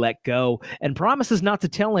 begging to be let go, and promises not to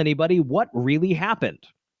tell anybody what really happened.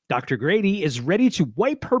 Dr. Grady is ready to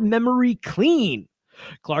wipe her memory clean.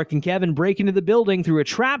 Clark and Kevin break into the building through a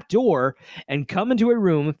trap door and come into a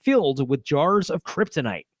room filled with jars of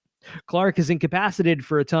kryptonite. Clark is incapacitated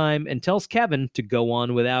for a time and tells Kevin to go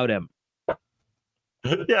on without him.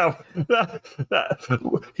 Yeah,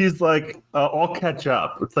 he's like, I'll catch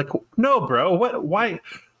up. It's like, no, bro, what? Why?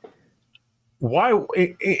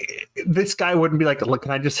 This guy wouldn't be like, look,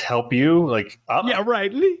 can I just help you? Like, up? Yeah,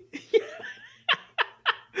 right.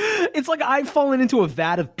 It's like I've fallen into a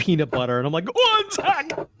vat of peanut butter, and I'm like, one sec,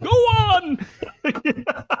 go on.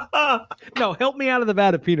 No, help me out of the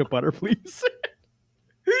vat of peanut butter, please.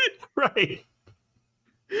 Right.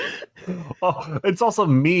 Oh, it's also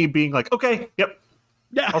me being like, okay, yep,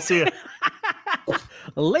 yeah, I'll see you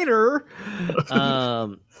later.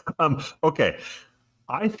 Okay.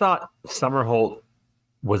 I thought Summerholt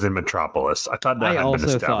was in Metropolis. I thought that had been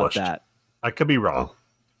established. Thought that. I could be wrong.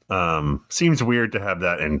 Seems weird to have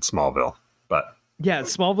that in Smallville, but yeah,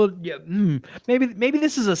 Smallville. Yeah, maybe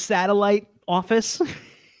this is a satellite office.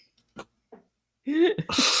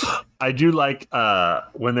 I do like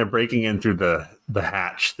when they're breaking in through the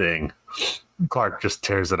hatch thing. Clark just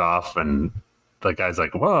tears it off, and the guy's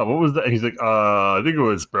like, "Whoa, what was that?" And he's like, I think it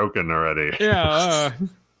was broken already." Yeah.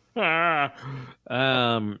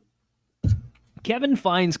 Kevin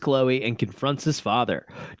finds Chloe and confronts his father.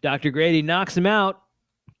 Dr. Grady knocks him out.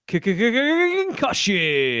 Concussion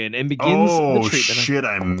and begins the treatment. Oh shit!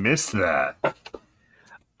 I missed that.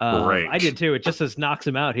 Great. I did too. It just says knocks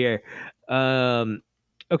him out here.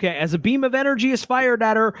 Okay, as a beam of energy is fired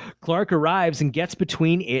at her, Clark arrives and gets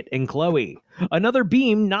between it and Chloe. Another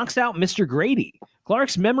beam knocks out Mr. Grady.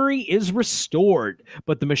 Clark's memory is restored,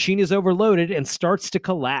 but the machine is overloaded and starts to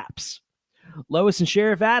collapse. Lois and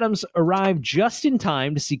Sheriff Adams arrive just in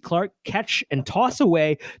time to see Clark catch and toss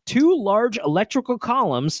away 2 large electrical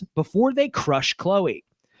columns before they crush Chloe.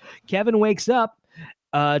 Kevin wakes up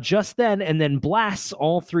just then blasts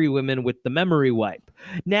all 3 women with the memory wipe.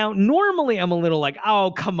 Now, normally I'm a little like,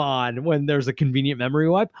 oh, come on, when there's a convenient memory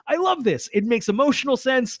wipe. I love this. It makes emotional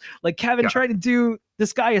sense. Like Kevin trying to do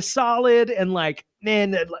this guy is solid and like,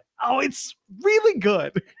 man, oh, it's really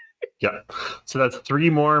good. Yeah. So that's 3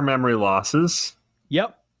 more memory losses.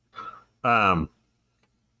 Yep. I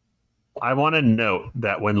want to note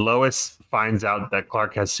that when Lois finds out that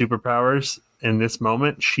Clark has superpowers in this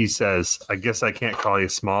moment, she says, I guess I can't call you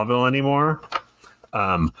Smallville anymore.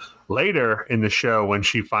 Later in the show, when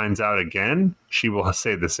she finds out again, she will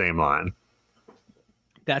say the same line.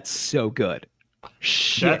 That's so good.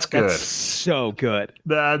 Shit, that's good. That's so good.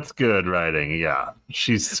 That's good writing. Yeah.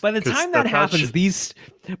 By the time that happens, these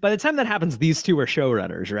 2 are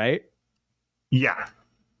showrunners, right? Yeah.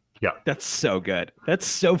 Yeah. That's so good. That's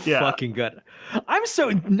so fucking good. I'm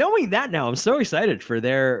so knowing that now. I'm so excited for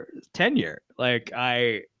their tenure. Like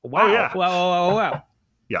wow.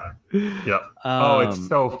 Yeah. Yeah. It's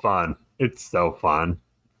so fun. It's so fun.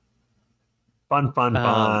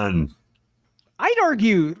 Fun. I'd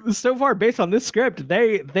argue so far based on this script,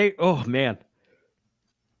 they oh man.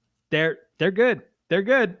 They're good. They're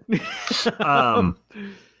good.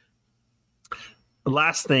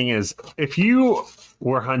 Last thing is, if you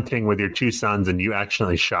were hunting with your 2 sons and you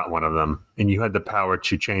accidentally shot one of them and you had the power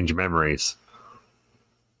to change memories,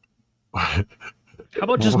 how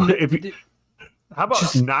about just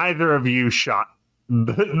neither of you shot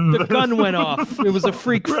the gun went off. It was a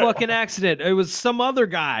freak fucking accident. It was some other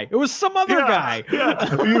guy. Guy.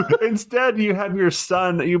 Yeah. Instead, you have your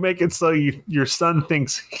son. You make it so your son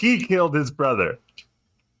thinks he killed his brother.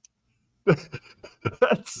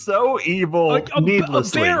 That's so evil. Like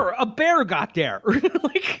needlessly. A bear got there.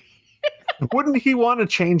 Like, wouldn't he want to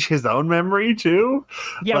change his own memory too?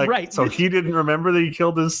 Yeah, right. So he didn't remember that he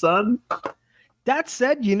killed his son. That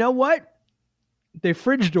said, you know what? They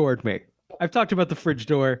fridge doored me. I've talked about the fridge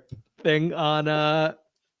door thing on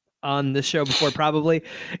this show before. Probably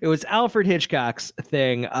it was Alfred Hitchcock's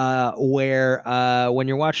thing where when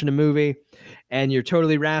you're watching a movie and you're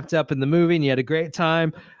totally wrapped up in the movie and you had a great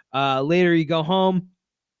time. Later, you go home,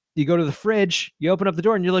 you go to the fridge, you open up the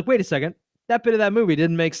door, and you're like, wait a second, that bit of that movie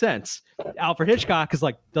didn't make sense. Alfred Hitchcock is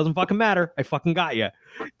like, doesn't fucking matter. I fucking got you.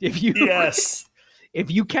 If you catch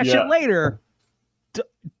it later,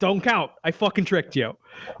 don't count. I fucking tricked you.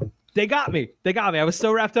 They got me. I was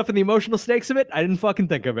so wrapped up in the emotional stakes of it, I didn't fucking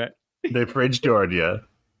think of it. They fridge doored you.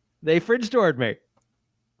 They fridge doored me.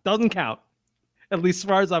 Doesn't count. At least as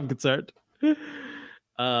far as I'm concerned.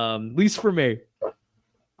 At least for me.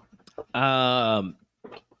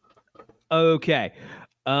 Okay.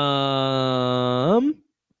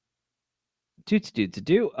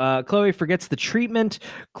 Chloe forgets the treatment.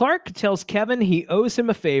 Clark tells Kevin he owes him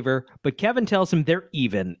a favor, but Kevin tells him they're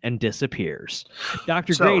even and disappears.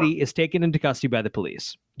 Dr. Grady is taken into custody by the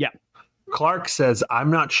police. Yeah. Clark says, I'm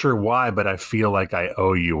not sure why, but I feel like I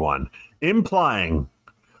owe you one, implying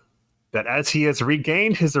that as he has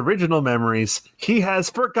regained his original memories, he has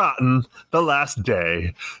forgotten the last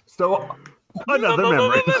day. So another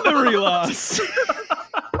memory loss.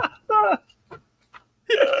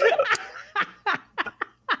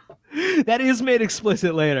 That is made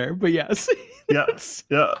explicit later, but yes. Yes.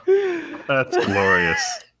 Yeah. That's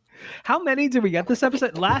glorious. How many did we get this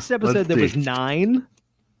episode? Last episode there was 9.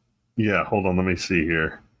 Yeah, hold on, let me see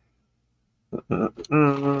here.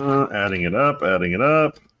 Adding it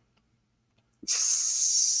up.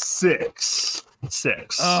 6.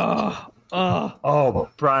 Oh,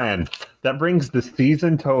 Brian, that brings the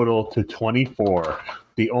season total to 24.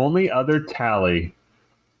 The only other tally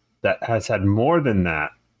that has had more than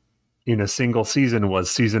that in a single season was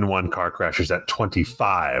season 1 Car Crashers at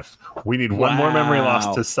 25. We need one more memory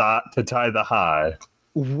loss to tie the high.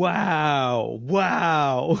 Wow.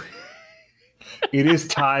 It is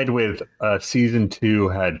tied with season 2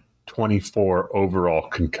 had 24 overall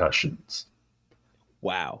concussions.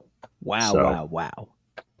 Wow.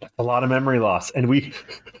 A lot of memory loss. And we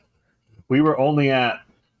were only at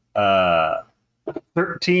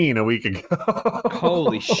 13 a week ago.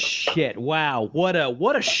 Holy shit. Wow. What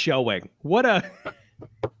a showing. What a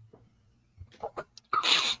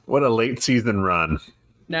late season run.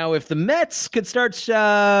 Now, if the Mets could start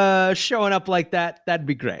showing up like that, that'd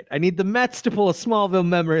be great. I need the Mets to pull a Smallville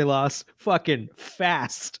memory loss fucking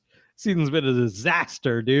fast. Season's been a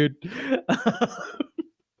disaster, dude.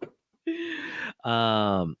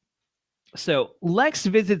 So Lex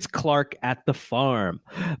visits Clark at the farm,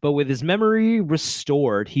 but with his memory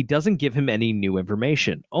restored, he doesn't give him any new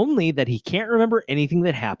information, only that he can't remember anything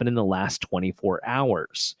that happened in the last 24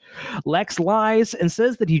 hours. Lex lies and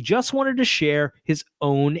says that he just wanted to share his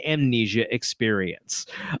own amnesia experience.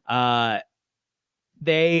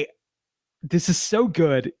 This is so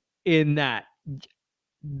good in that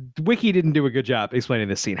Wiki didn't do a good job explaining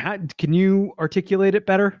this scene. Can you articulate it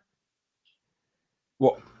better?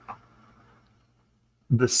 Well,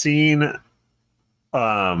 the scene,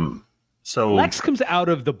 so Lex comes out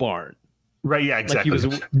of the barn. Right, yeah,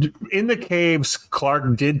 exactly. In the caves,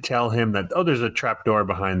 Clark did tell him that, there's a trapdoor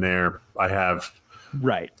behind there. I have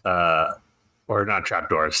right. Or not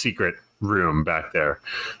trapdoor, a secret room back there.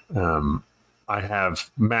 I have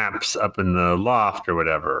maps up in the loft or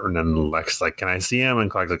whatever. And then Lex is like, can I see him?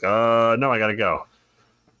 And Clark's like, no, I gotta go.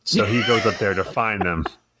 So he goes up there to find them.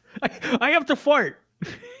 I have to fart.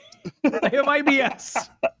 I have IBS.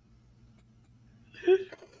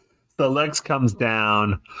 So Lex comes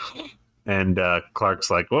down, and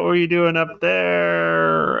Clark's like, what were you doing up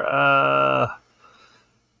there?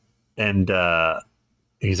 And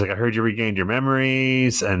he's like, I heard you regained your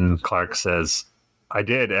memories. And Clark says, I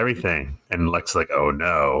did everything. And Lex is like, oh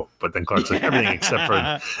no. But then Clark's like,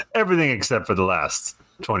 everything except for the last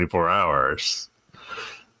 24 hours.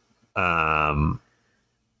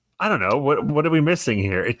 I don't know. What are we missing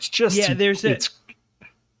here? It's just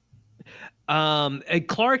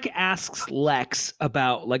Clark asks Lex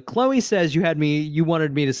about, like, Chloe says you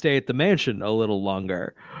wanted me to stay at the mansion a little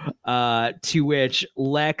longer. To which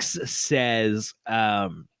Lex says,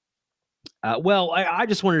 well, I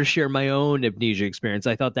just wanted to share my own amnesia experience.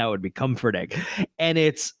 I thought that would be comforting. And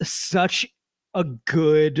it's such a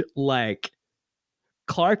good, like,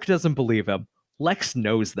 Clark doesn't believe him. Lex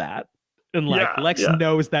knows that. And Lex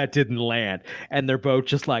knows that didn't land. And they're both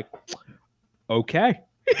just like, okay.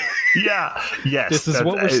 Yeah. Yes. This is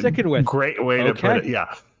what we're sticking with. Great way to put it.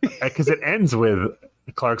 Yeah. Because it ends with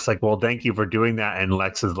Clark's like, well, thank you for doing that. And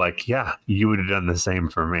Lex is like, yeah, you would have done the same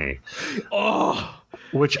for me. Oh.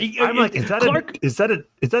 Which I'm like, is that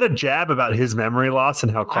a jab about his memory loss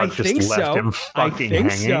and how Clark just left him fucking hanging?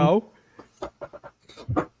 So.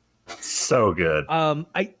 So good.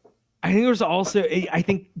 I think there's also, I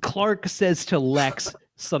think Clark says to Lex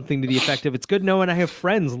something to the effect of, it's good knowing I have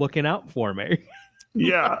friends looking out for me.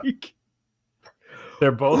 Yeah.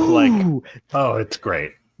 They're both like, oh, it's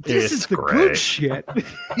great. This is the good shit.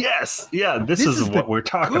 Yes. Yeah. This is what we're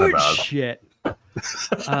talking about. Shit.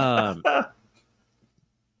 I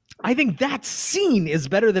think that scene is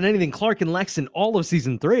better than anything Clark and Lex in all of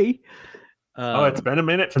season 3. It's been a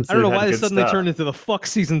minute since I don't know why this suddenly turned into the fuck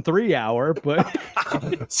season 3 hour, but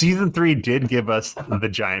season 3 did give us the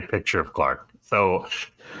giant picture of Clark, so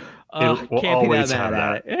we'll always have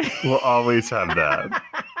that. We'll always have that.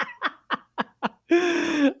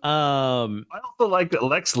 I also like that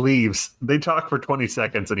Lex leaves. They talk for 20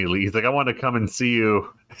 seconds and he leaves. Like, I want to come and see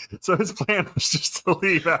you. So his plan was just to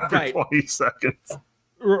leave after 20 seconds.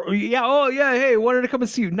 Yeah. Oh, yeah. Hey, wanted to come and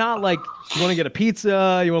see you. Not like you want to get a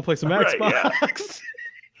pizza. You want to play some Xbox.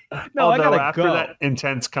 Yeah. No, although I gotta after go. that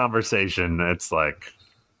intense conversation, it's like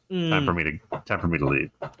time for me to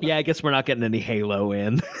leave. Yeah, I guess we're not getting any Halo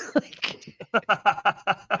in.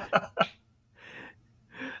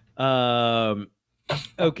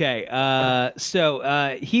 Okay.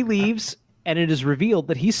 So he leaves, and it is revealed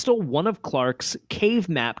that he stole one of Clark's cave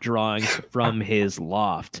map drawings from his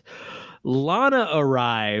loft. Lana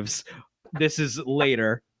arrives. This is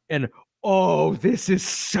later, and this is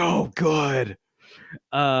so good.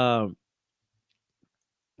 Lana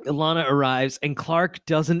arrives, and Clark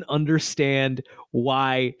doesn't understand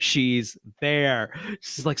why she's there.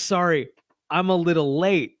 She's like, sorry, I'm a little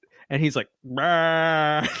late. And he's like,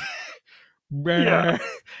 bah, bah. Yeah.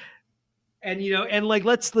 And, and like,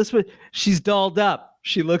 let's she's dolled up.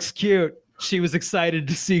 She looks cute. She was excited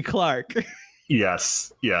to see Clark.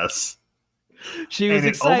 Yes. She was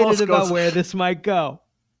excited about where this might go.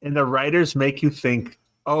 And the writers make you think,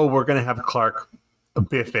 we're going to have Clark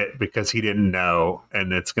biff it because he didn't know,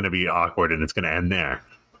 and it's going to be awkward and it's going to end there.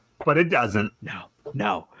 But it doesn't. No.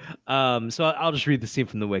 So I'll just read the scene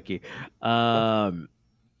from the wiki. So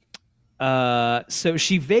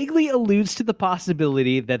she vaguely alludes to the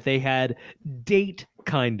possibility that they had date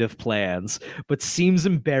kind of plans, but seems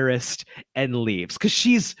embarrassed and leaves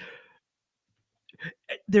because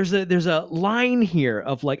there's a line here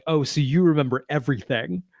of like, so you remember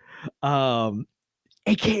everything,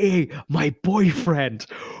 aka my boyfriend.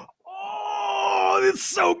 It's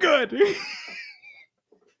so good.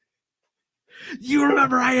 You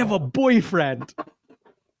remember I have a boyfriend.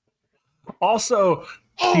 Also,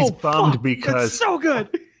 she's bummed fuck, because that's so good.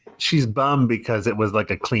 She's bummed because it was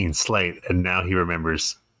like a clean slate, and now he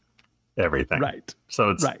remembers everything. Right. So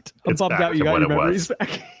it's right. I'm it's bummed back out you to got what your it memories was.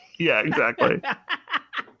 back. Yeah, exactly.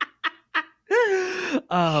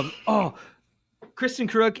 Kristen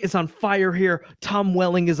Crook is on fire here. Tom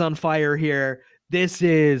Welling is on fire here. This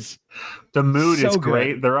is The mood so is good.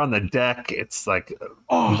 great. They're on the deck. It's like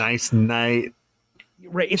Oh. a nice night.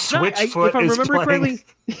 right. It's Switchfoot if I'm is remembering playing.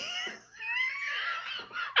 correctly.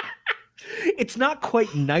 It's not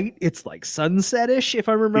quite night. It's like sunset-ish, if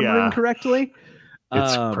I'm remembering Yeah. correctly.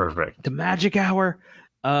 It's perfect. The magic hour.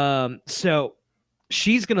 So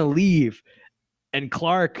she's gonna leave, and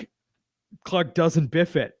Clark doesn't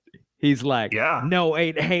biff it. He's like, Yeah. no,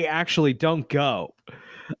 wait, hey, actually, don't go.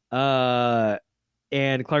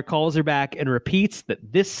 And Clark calls her back and repeats that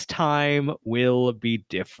this time will be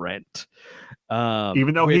different.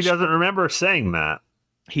 Even though he which doesn't remember saying that.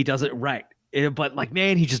 he doesn't right. But like,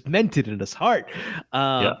 man, he just meant it in his heart.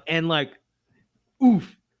 And like,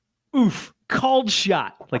 oof, called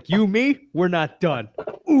shot. Like, you, me, we're not done.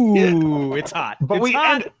 Ooh, it's hot. But it's we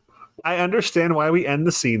hot. end. I understand why we end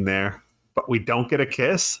the scene there, but we don't get a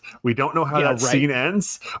kiss. We don't know how Yeah, that right. scene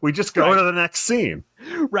ends. We just go Right. to the next scene.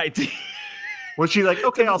 Right. Was she like,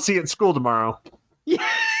 okay, I'll see you at school tomorrow? Yeah.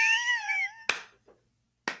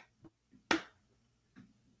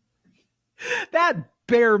 That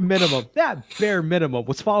bare minimum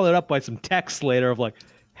was followed up by some text later of like,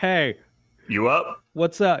 hey, You up?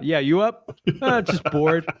 what's up? Yeah, you up? Just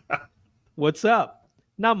bored. What's up?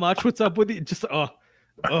 Not much. What's up with you? Just So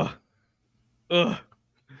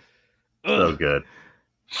good.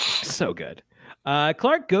 so good.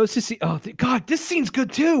 Clark goes to see. Oh God, this scene's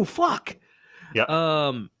good too. Fuck. Yep.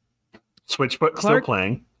 Switchfoot still Clark-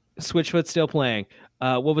 playing. Switchfoot still playing.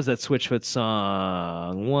 What was that Switchfoot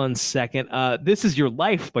song? 1 second. This Is Your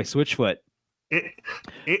Life by Switchfoot. It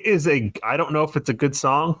is I don't know if it's a good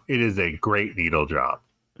song. It is a great needle drop.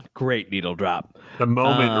 Great needle drop. The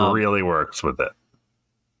moment really works with it.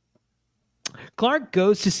 Clark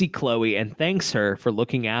goes to see Chloe and thanks her for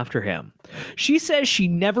looking after him. She says she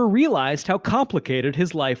never realized how complicated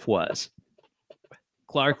his life was.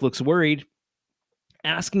 Clark looks worried,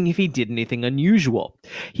 asking if he did anything unusual.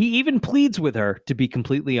 He even pleads with her to be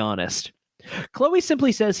completely honest. Chloe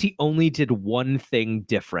simply says he only did one thing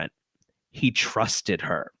different. He trusted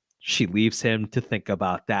her. She leaves him to think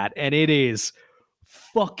about that, and it is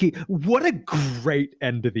fucking what a great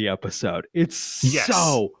end to the episode. It's Yes.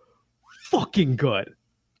 so fucking good.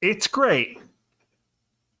 It's great.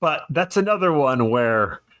 But that's another one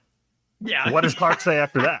where Yeah. what does Clark say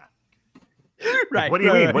after that? Right. What do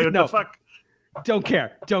you mean? What No, the fuck? don't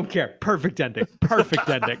care. Perfect ending.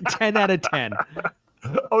 10 out of 10.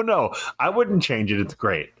 Oh no, I wouldn't change it. It's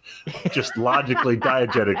great. Just logically,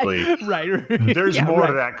 diegetically, Right. there's Yeah, more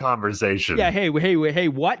to right. that conversation. Yeah, hey,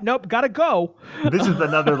 what? Nope, gotta go. This is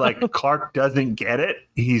another like Clark doesn't get it.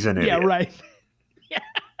 He's an idiot. Yeah, right.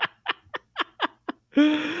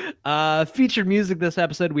 Featured music this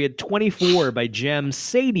episode, we had 24 by Jem,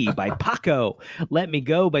 Sadie by Paco, Let Me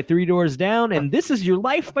Go by Three Doors Down, and This Is Your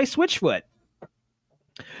Life by Switchfoot.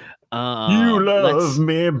 You love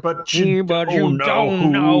me, but you don't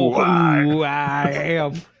know who I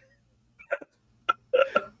am.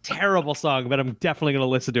 Terrible song, but I'm definitely going to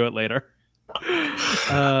listen to it later.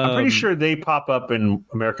 I'm pretty sure they pop up in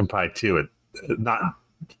American Pie too.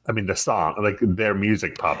 The song, like their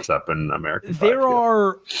music pops up in American Pie. There too.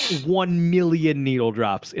 are 1 million needle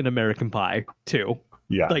drops in American Pie too.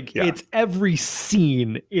 Yeah, It's every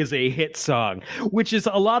scene is a hit song, which is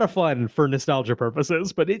a lot of fun for nostalgia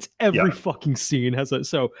purposes, but it's every fucking scene has a,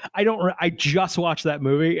 so I just watched that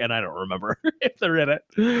movie and I don't remember if they're in it.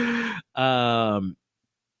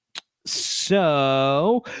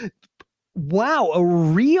 So wow, a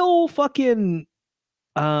real fucking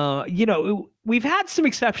we've had some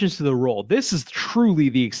exceptions to the rule. This is truly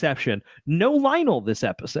the exception. No Lionel this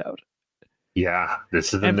episode. Yeah, this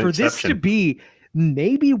is And an for exception. this to be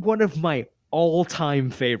maybe one of my all-time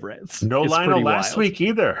favorites. No is Lionel pretty last wild. week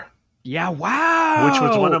either, Yeah, wow. which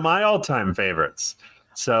was one of my all-time favorites.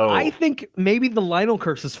 So I think maybe the Lionel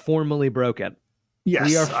curse is formally broken. yes,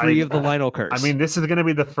 We are free of the Lionel curse. I mean, this is going to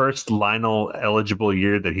be the first Lionel eligible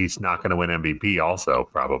year that he's not going to win MVP. Also,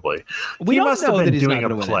 probably we he don't must know have that been he's doing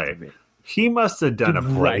not a gonna play. win MVP. He must have done a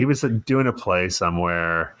play. Right. He was doing a play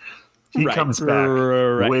somewhere. He Right, comes back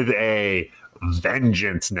right. with a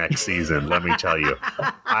vengeance next season. Let me tell you,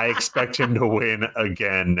 I expect him to win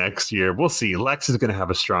again next year. We'll see. Lex is going to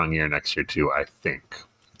have a strong year next year too. I think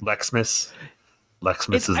Lexmas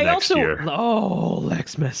is next year. Oh,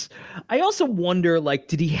 Lexmas. I also wonder, like,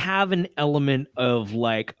 did he have an element of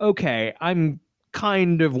like, okay, I'm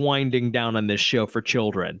kind of winding down on this show for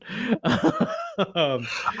children. I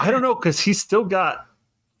don't know, because he's still got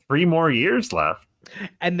 3 more years left.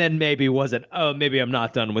 And then maybe maybe I'm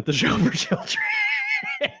not done with the show for children.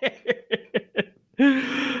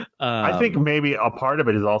 I think maybe a part of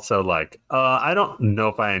it is also like, I don't know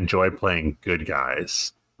if I enjoy playing good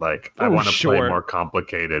guys. Like, I want to play more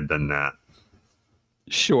complicated than that.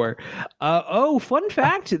 Sure. Fun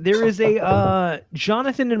fact. There is a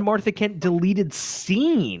Jonathan and Martha Kent deleted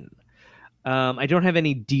scene. I don't have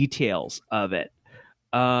any details of it.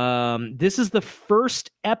 This is the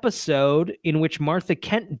first episode in which Martha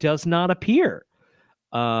Kent does not appear.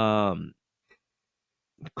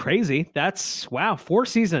 Crazy. That's 4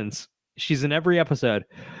 seasons. She's in every episode.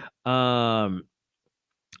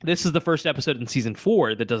 This is the first episode in season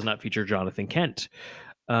 4 that does not feature Jonathan Kent.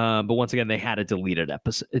 But once again, they had a deleted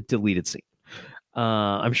scene.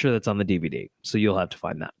 I'm sure that's on the DVD, so you'll have to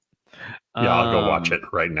find that. Yeah, I'll go watch it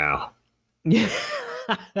right now. Yeah.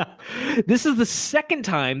 This is the second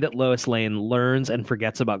time that Lois Lane learns and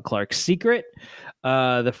forgets about Clark's secret.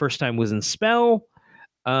 The first time was in Spell.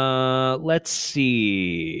 Let's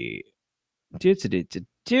see. That's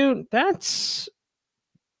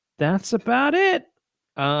about it.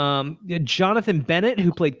 Jonathan Bennett,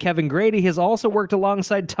 who played Kevin Grady, has also worked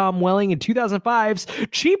alongside Tom Welling in 2005's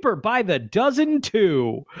Cheaper by the Dozen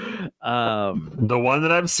 2. The one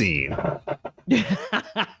that I've seen.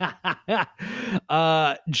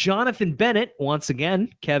 Jonathan Bennett, once again,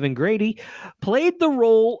 Kevin Grady, played the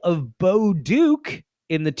role of Bo Duke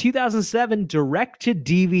in the 2007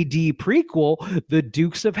 direct-to-DVD prequel, The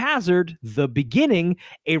Dukes of Hazzard: The Beginning,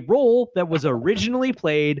 a role that was originally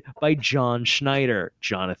played by John Schneider,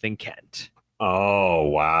 Jonathan Kent. Oh,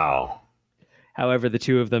 wow. However, the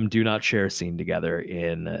two of them do not share a scene together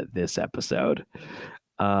in this episode.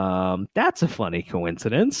 That's a funny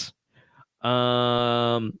coincidence.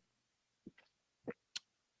 I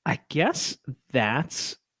guess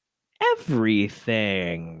that's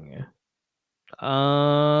everything.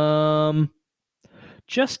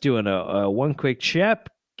 Just doing a one quick check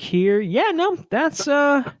here. Yeah, no, that's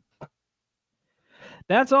all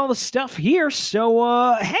the stuff here.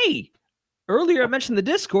 So hey, earlier I mentioned the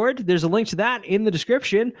Discord. There's a link to that in the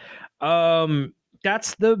description.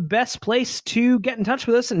 That's the best place to get in touch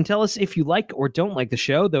with us and tell us if you like or don't like the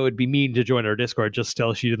show. Though it'd be mean to join our Discord just to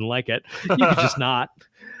tell us you didn't like it. You could just not.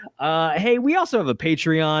 Hey, we also have a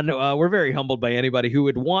Patreon. We're very humbled by anybody who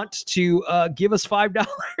would want to give us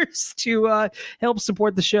 $5 to help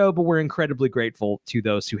support the show, but we're incredibly grateful to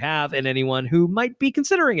those who have and anyone who might be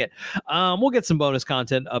considering it. We'll get some bonus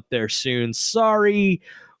content up there soon. Sorry,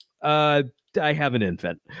 I have an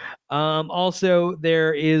infant. Also,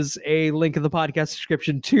 there is a link in the podcast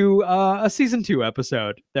description to a season 2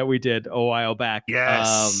 episode that we did a while back.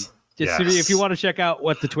 Yes. If you want to check out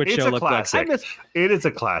what the Twitch show looked like. It is a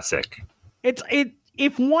classic.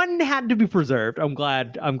 If one had to be preserved, I'm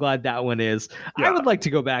glad that one is. Yeah. I would like to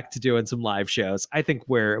go back to doing some live shows. I think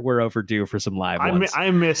we're overdue for some live ones. I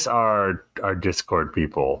miss our Discord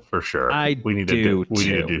people for sure. We need to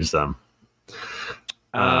do some.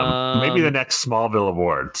 Maybe the next Smallville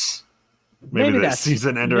Awards. Maybe the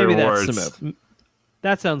season ender awards. That's the move.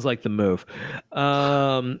 That sounds like the move.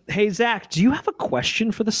 Hey, Zach, do you have a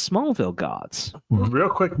question for the Smallville gods? Real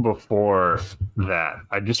quick before that,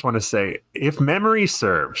 I just want to say, if memory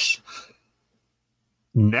serves,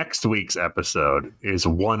 next week's episode is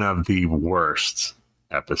one of the worst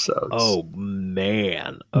episodes. Oh,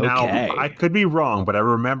 man. Okay. Now, I could be wrong, but I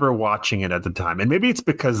remember watching it at the time. And maybe it's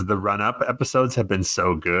because the run-up episodes have been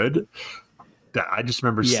so good that I just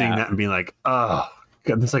remember seeing that and being like, oh,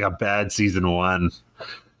 God, this is like a bad season 1.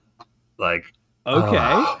 Like,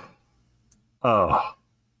 okay.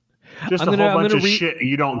 Just a whole bunch of shit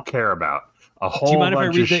you don't care about. A whole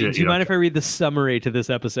bunch of shit. Do you mind if I read the summary to this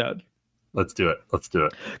episode? Let's do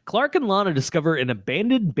it. Clark and Lana discover an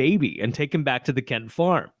abandoned baby and take him back to the Kent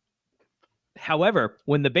farm. However,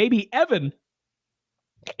 when the baby Evan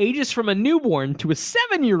ages from a newborn to a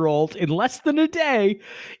 7-year-old in less than a day,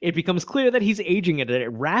 it becomes clear that he's aging at a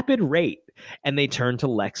rapid rate, and they turn to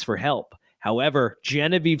Lex for help. However,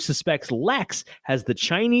 Genevieve suspects Lex has the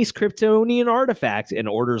Chinese Kryptonian artifact and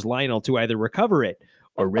orders Lionel to either recover it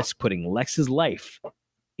or risk putting Lex's life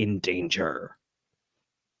in danger.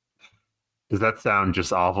 Does that sound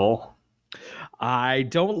just awful? I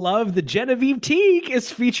don't love the Genevieve Teague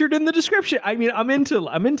is featured in the description. I mean, I'm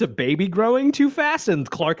into baby growing too fast and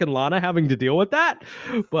Clark and Lana having to deal with that,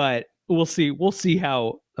 but we'll see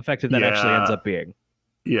how effective that actually ends up being.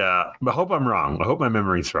 Yeah, I hope I'm wrong. I hope my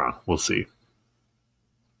memory's wrong. We'll see.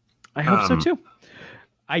 I hope so too.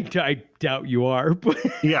 I doubt you are, but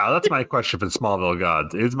Yeah, that's my question for Smallville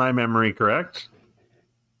Gods. Is my memory correct?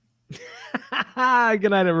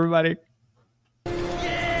 good night, everybody.